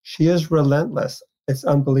she is relentless. It's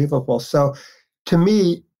unbelievable. So to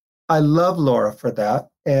me, I love Laura for that.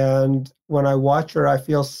 And when I watch her, I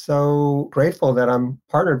feel so grateful that I'm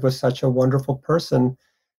partnered with such a wonderful person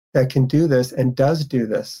that can do this and does do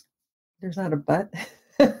this. There's not a but.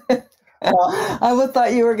 I would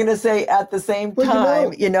thought you were going to say at the same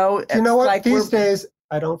time, You know what? These days,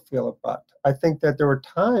 I don't feel a but. I think that there were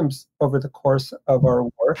times over the course of our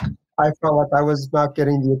work, I felt like I was not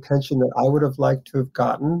getting the attention that I would have liked to have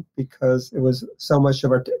gotten because it was so much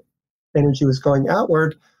of our energy was going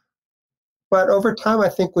outward. But over time, I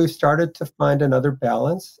think we've started to find another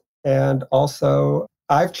balance. And also,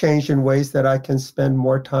 I've changed in ways that I can spend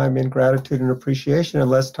more time in gratitude and appreciation and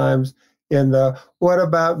less times in the what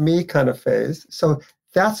about me kind of phase. So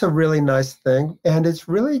that's a really nice thing. And it's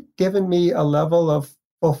really given me a level of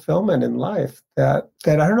fulfillment in life that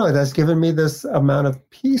I don't know, that's given me this amount of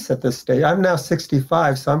peace at this stage. I'm now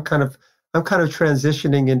 65, so I'm kind of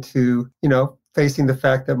transitioning into, facing the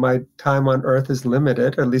fact that my time on earth is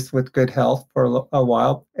limited, or at least with good health for a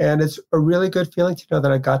while. And it's a really good feeling to know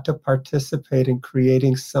that I got to participate in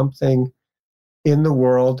creating something in the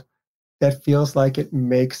world that feels like it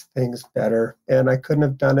makes things better. And I couldn't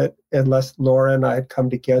have done it unless Laura and I had come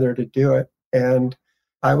together to do it. And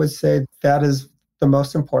I would say that is the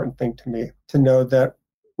most important thing to me, to know that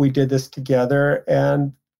we did this together.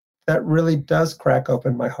 And that really does crack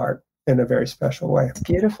open my heart in a very special way. It's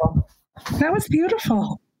beautiful. That was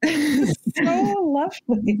beautiful. So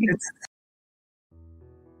lovely.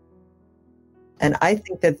 And I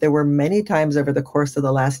think that there were many times over the course of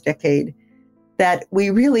the last decade that we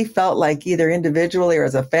really felt like either individually or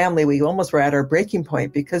as a family, we almost were at our breaking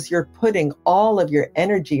point because you're putting all of your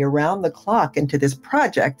energy around the clock into this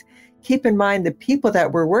project. Keep in mind the people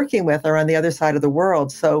that we're working with are on the other side of the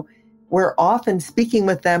world. So we're often speaking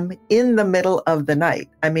with them in the middle of the night.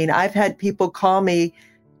 I mean, I've had people call me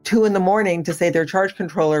 2 a.m. to say their charge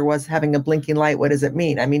controller was having a blinking light. What does it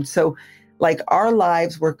mean? I mean, so like our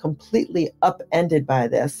lives were completely upended by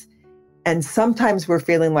this. And sometimes we're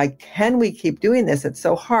feeling like, can we keep doing this? It's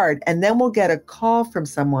so hard. And then we'll get a call from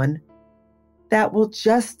someone that will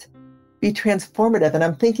just be transformative. And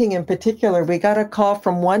I'm thinking in particular, we got a call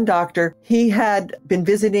from one doctor. He had been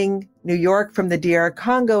visiting New York from the DR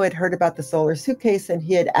Congo, had heard about the solar suitcase, and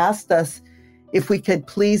he had asked us if we could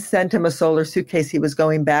please send him a solar suitcase. He was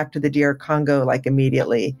going back to the DR Congo like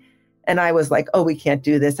immediately. And I was like, oh, we can't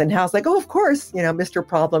do this. And Hal's like, oh, of course, Mr.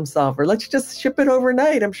 Problem Solver, let's just ship it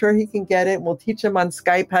overnight. I'm sure he can get it. We'll teach him on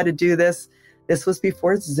Skype how to do this. This was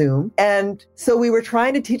before Zoom. And so we were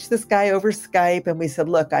trying to teach this guy over Skype. And we said,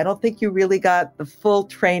 look, I don't think you really got the full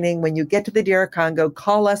training. When you get to the DR Congo,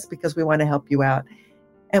 call us because we want to help you out.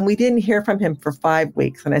 And we didn't hear from him for 5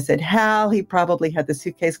 weeks. And I said, Hal, he probably had the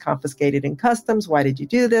suitcase confiscated in customs. Why did you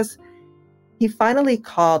do this? He finally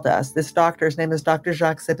called us. This doctor, his name is Dr.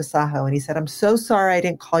 Jacques Sibasaho, and he said, I'm so sorry I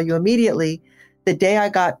didn't call you immediately. The day I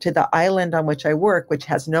got to the island on which I work, which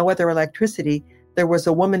has no other electricity, there was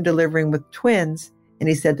a woman delivering with twins. And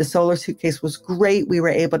he said the solar suitcase was great. We were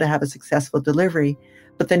able to have a successful delivery.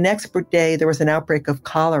 But the next day, there was an outbreak of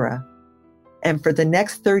cholera. And for the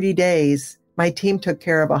next 30 days, my team took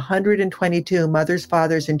care of 122 mothers,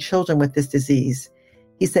 fathers, and children with this disease.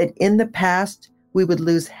 He said, in the past, we would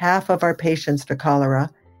lose half of our patients to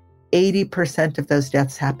cholera. 80% of those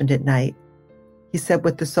deaths happened at night. He said,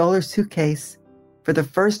 with the solar suitcase, for the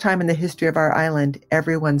first time in the history of our island,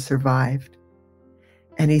 everyone survived.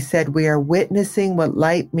 And he said, we are witnessing what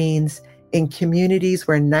light means in communities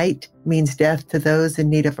where night means death to those in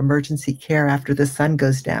need of emergency care after the sun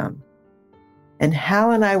goes down. And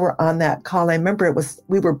Hal and I were on that call. I remember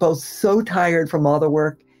we were both so tired from all the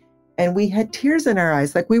work. And we had tears in our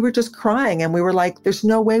eyes, like we were just crying. And we were like, there's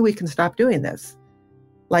no way we can stop doing this.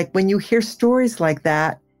 Like when you hear stories like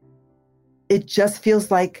that, it just feels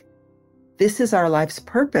like this is our life's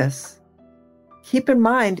purpose. Keep in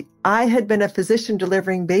mind, I had been a physician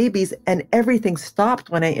delivering babies and everything stopped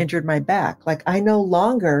when I injured my back. Like I no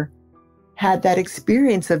longer had that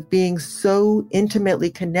experience of being so intimately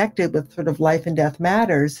connected with sort of life and death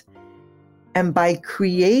matters. And by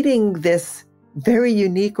creating this very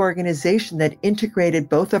unique organization that integrated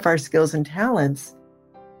both of our skills and talents,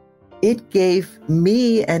 it gave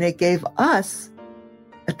me and it gave us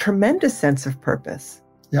a tremendous sense of purpose.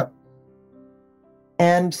 Yep.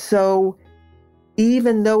 And so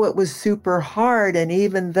even though it was super hard, and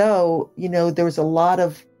even though, there was a lot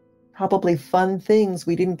of probably fun things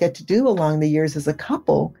we didn't get to do along the years as a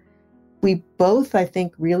couple, we both, I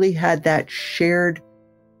think, really had that shared,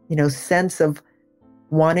 sense of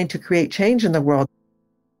wanting to create change in the world.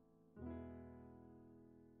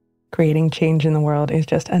 Creating change in the world is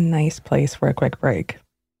just a nice place for a quick break.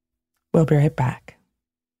 We'll be right back.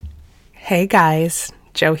 Hey guys,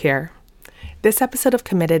 Jo here. This episode of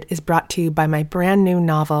Committed is brought to you by my brand new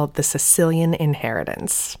novel, The Sicilian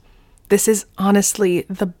Inheritance. This is honestly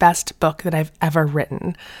the best book that I've ever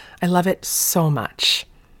written. I love it so much.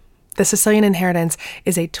 The Sicilian Inheritance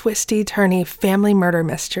is a twisty-turny family murder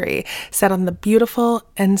mystery set on the beautiful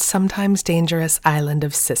and sometimes dangerous island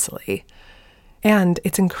of Sicily. And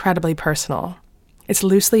it's incredibly personal. It's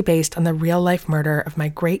loosely based on the real-life murder of my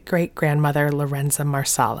great-great-grandmother, Lorenza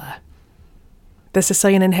Marsala. The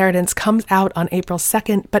Sicilian Inheritance comes out on April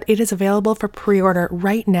 2nd, but it is available for pre-order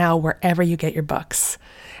right now wherever you get your books.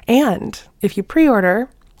 And if you pre-order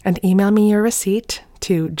and email me your receipt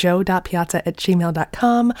to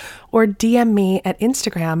jo.piazza@gmail.com or DM me at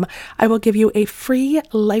Instagram, I will give you a free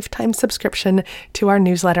lifetime subscription to our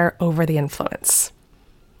newsletter, Over the Influence.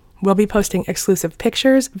 We'll be posting exclusive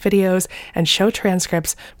pictures, videos, and show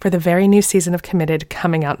transcripts for the very new season of Committed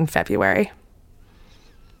coming out in February.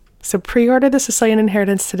 So pre-order The Sicilian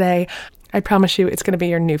Inheritance today. I promise you it's going to be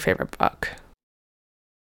your new favorite book.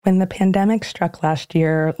 When the pandemic struck last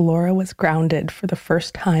year, Laura was grounded for the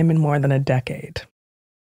first time in more than a decade.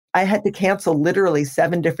 I had to cancel literally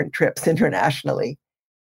 7 different trips internationally.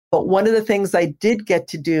 But one of the things I did get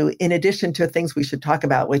to do, in addition to things we should talk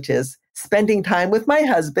about, which is spending time with my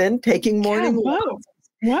husband, taking morning walks.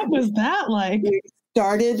 What was that like? We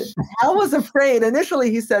started, Hal was afraid.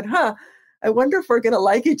 Initially he said, I wonder if we're going to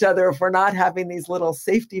like each other if we're not having these little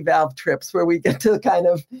safety valve trips where we get to kind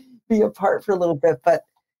of be apart for a little bit. But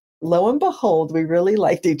lo and behold, we really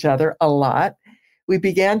liked each other a lot. We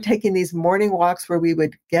began taking these morning walks where we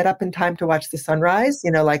would get up in time to watch the sunrise.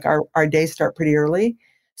 Like our days start pretty early.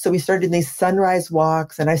 So we started these sunrise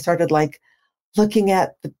walks, and I started like looking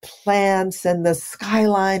at the plants and the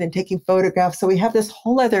skyline and taking photographs. So we have this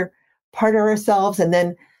whole other part of ourselves. And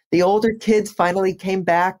then the older kids finally came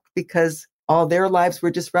back because all their lives were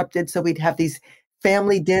disrupted. So we'd have these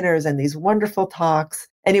family dinners and these wonderful talks.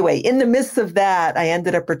 Anyway, in the midst of that, I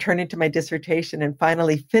ended up returning to my dissertation and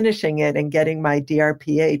finally finishing it and getting my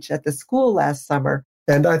DRPH at the school last summer.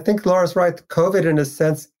 And I think Laura's right. COVID, in a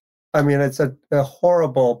sense, it's a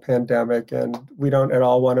horrible pandemic, and we don't at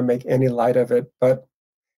all want to make any light of it. But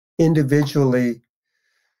individually,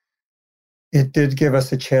 it did give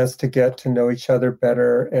us a chance to get to know each other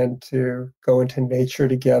better and to go into nature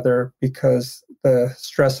together because the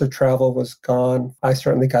stress of travel was gone. I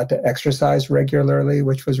certainly got to exercise regularly,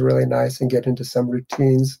 which was really nice, and get into some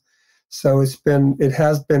routines. So it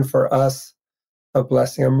has been for us a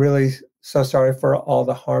blessing. I'm really so sorry for all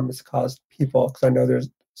the harm it's caused people, because I know there's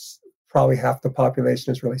probably half the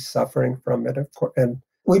population is really suffering from it. Of course, and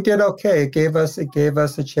we did okay. It gave us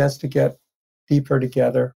a chance to get deeper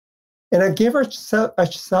together. And it gave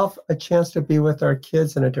ourselves a chance to be with our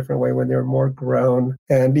kids in a different way when they were more grown.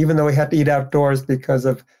 And even though we had to eat outdoors because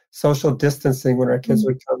of social distancing when our kids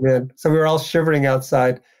would come in, so we were all shivering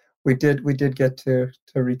outside, we did get to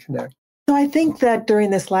reconnect. So I think that during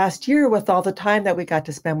this last year, with all the time that we got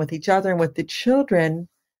to spend with each other and with the children,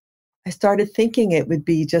 I started thinking it would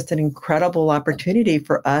be just an incredible opportunity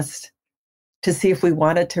for us to see if we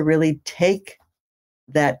wanted to really take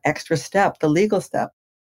that extra step, the legal step.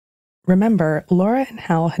 Remember, Laura and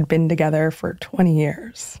Hal had been together for 20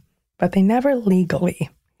 years, but they never legally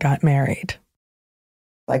got married.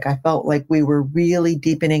 Like, I felt like we were really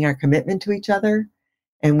deepening our commitment to each other,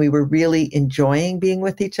 and we were really enjoying being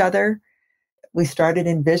with each other. We started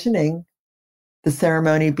envisioning the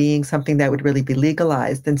ceremony being something that would really be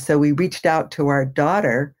legalized. And so we reached out to our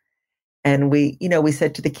daughter, and we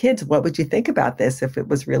said to the kids, what would you think about this if it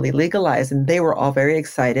was really legalized? And they were all very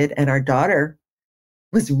excited. And our daughter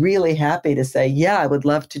was really happy to say, yeah, I would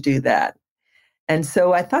love to do that. And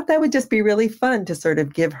so I thought that would just be really fun to sort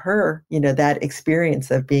of give her, that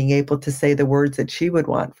experience of being able to say the words that she would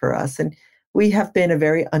want for us. And we have been a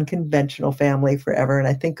very unconventional family forever. And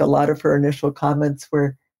I think a lot of her initial comments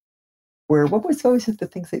were what was always the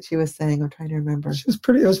things that she was saying? I'm trying to remember.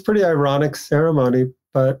 It was pretty ironic ceremony,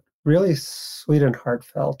 but really sweet and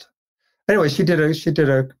heartfelt. Anyway, she did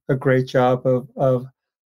a great job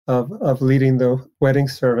of leading the wedding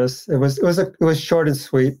service. It was short and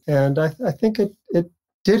sweet, and I think it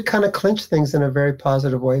did kind of clinch things in a very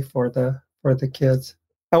positive way for the kids.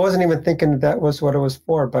 I wasn't even thinking that was what it was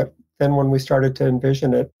for, but then when we started to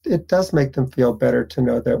envision it, it does make them feel better to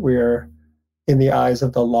know that we are, in the eyes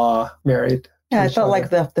of the law, married. Yeah, I felt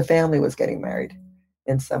like the family was getting married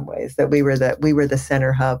in some ways, that we were the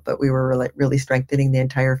center hub, but we were really strengthening the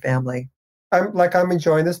entire family. I'm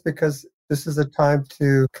enjoying this because this is a time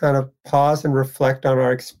to kind of pause and reflect on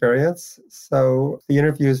our experience. So the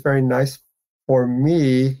interview is very nice for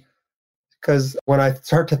me because when I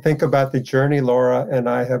start to think about the journey Laura and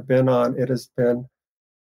I have been on, it has been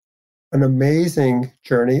an amazing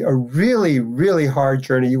journey, a really, really hard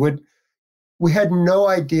journey. We had no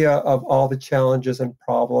idea of all the challenges and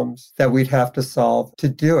problems that we'd have to solve to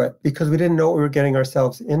do it because we didn't know what we were getting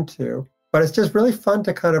ourselves into. But it's just really fun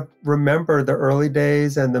to kind of remember the early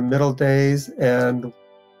days and the middle days and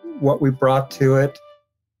what we brought to it.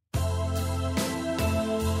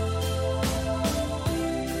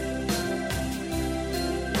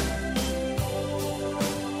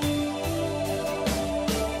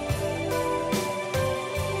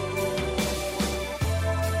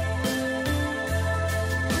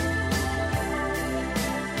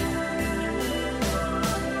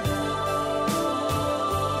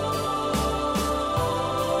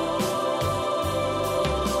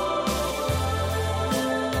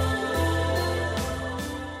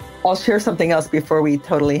 I'll share something else before we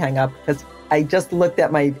totally hang up, because I just looked at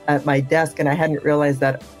my desk and I hadn't realized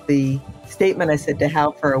that the statement I said to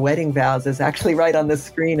Hal for our wedding vows is actually right on the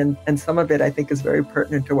screen, and some of it I think is very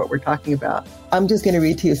pertinent to what we're talking about. I'm just going to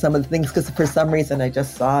read to you some of the things because for some reason I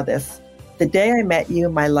just saw this. The day I met you,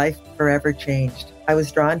 my life forever changed. I was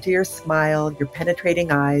drawn to your smile, your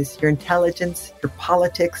penetrating eyes, your intelligence, your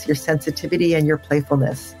politics, your sensitivity, and your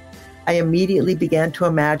playfulness. I immediately began to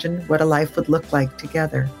imagine what a life would look like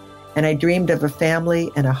together. And I dreamed of a family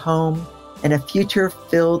and a home and a future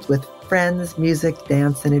filled with friends, music,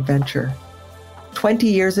 dance, and adventure. 20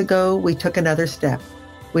 years ago, we took another step.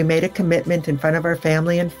 We made a commitment in front of our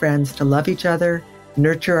family and friends to love each other,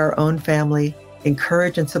 nurture our own family,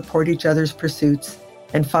 encourage and support each other's pursuits,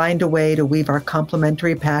 and find a way to weave our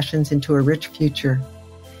complementary passions into a rich future.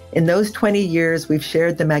 In those 20 years, we've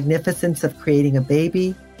shared the magnificence of creating a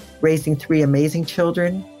baby, raising 3 amazing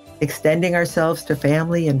children, extending ourselves to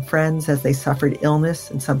family and friends as they suffered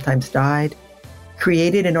illness and sometimes died,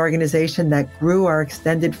 created an organization that grew our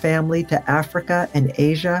extended family to Africa and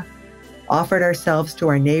Asia, offered ourselves to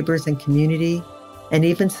our neighbors and community, and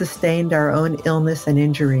even sustained our own illness and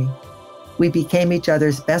injury. We became each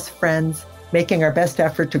other's best friends, making our best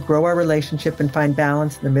effort to grow our relationship and find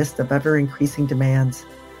balance in the midst of ever-increasing demands.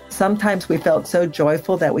 Sometimes we felt so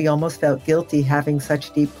joyful that we almost felt guilty having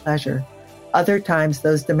such deep pleasure. Other times,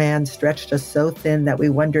 those demands stretched us so thin that we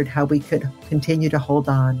wondered how we could continue to hold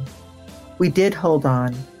on. We did hold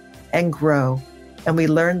on and grow, and we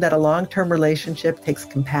learned that a long-term relationship takes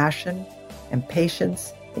compassion and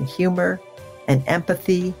patience and humor and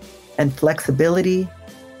empathy and flexibility,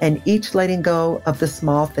 and each letting go of the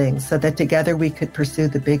small things so that together we could pursue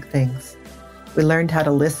the big things. We learned how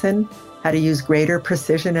to listen, how to use greater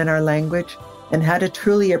precision in our language, and how to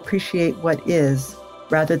truly appreciate what is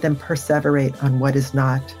rather than perseverate on what is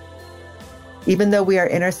not. Even though we are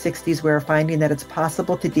in our 60s, we are finding that it's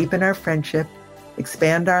possible to deepen our friendship,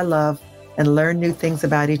 expand our love, and learn new things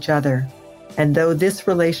about each other. And though this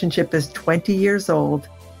relationship is 20 years old,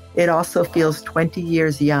 it also feels 20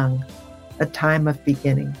 years young, a time of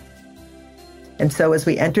beginning. And so as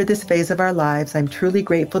we enter this phase of our lives, I'm truly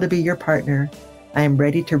grateful to be your partner. I am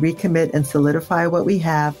ready to recommit and solidify what we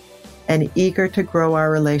have, and eager to grow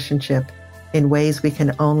our relationship in ways we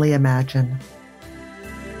can only imagine.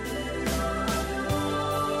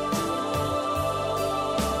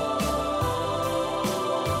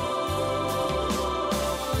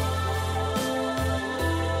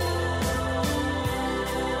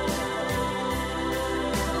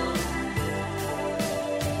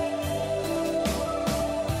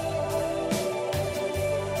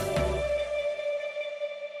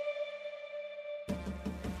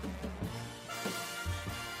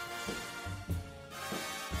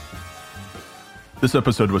 This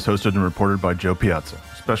episode was hosted and reported by Joe Piazza.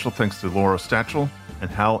 Special thanks to Laura Stachel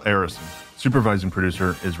and Hal Arison. Supervising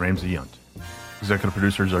producer is Ramsey Yunt. Executive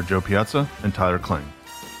producers are Joe Piazza and Tyler Klang.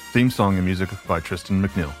 Theme song and music by Tristan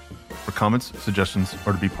McNeil. For comments, suggestions,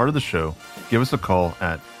 or to be part of the show, give us a call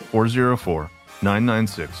at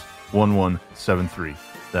 404-996-1173.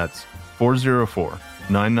 That's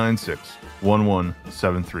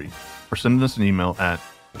 404-996-1173. Or send us an email at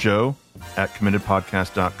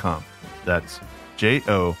joe@committedpodcast.com. That's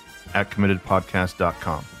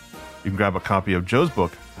jo@committedpodcast.com. You can grab a copy of Joe's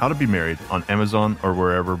book, How to Be Married, on Amazon or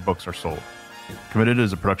wherever books are sold. Committed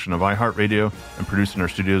is a production of iHeartRadio and produced in our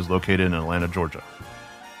studios located in Atlanta, Georgia.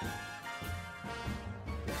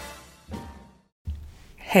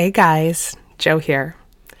 Hey guys, Joe here.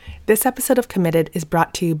 This episode of Committed is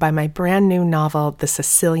brought to you by my brand new novel, The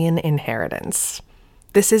Sicilian Inheritance.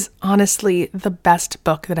 This is honestly the best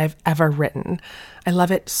book that I've ever written. I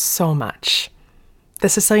love it so much. The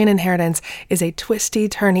Sicilian Inheritance is a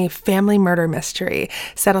twisty-turny family murder mystery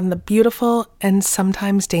set on the beautiful and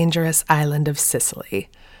sometimes dangerous island of Sicily.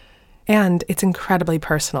 And it's incredibly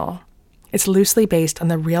personal. It's loosely based on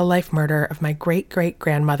the real-life murder of my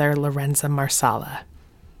great-great-grandmother, Lorenza Marsala.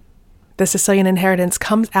 The Sicilian Inheritance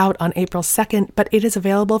comes out on April 2nd, but it is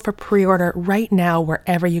available for pre-order right now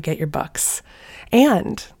wherever you get your books.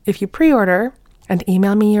 And if you pre-order and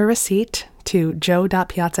email me your receipt to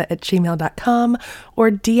joe.piazza@gmail.com or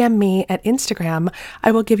DM me at Instagram,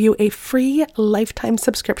 I will give you a free lifetime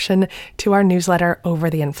subscription to our newsletter, Over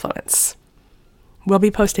the Influence. We'll be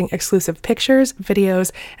posting exclusive pictures,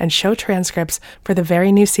 videos, and show transcripts for the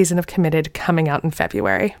very new season of Committed coming out in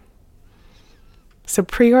February. So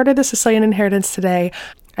pre-order The Sicilian Inheritance today.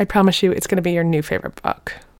 I promise you it's going to be your new favorite book.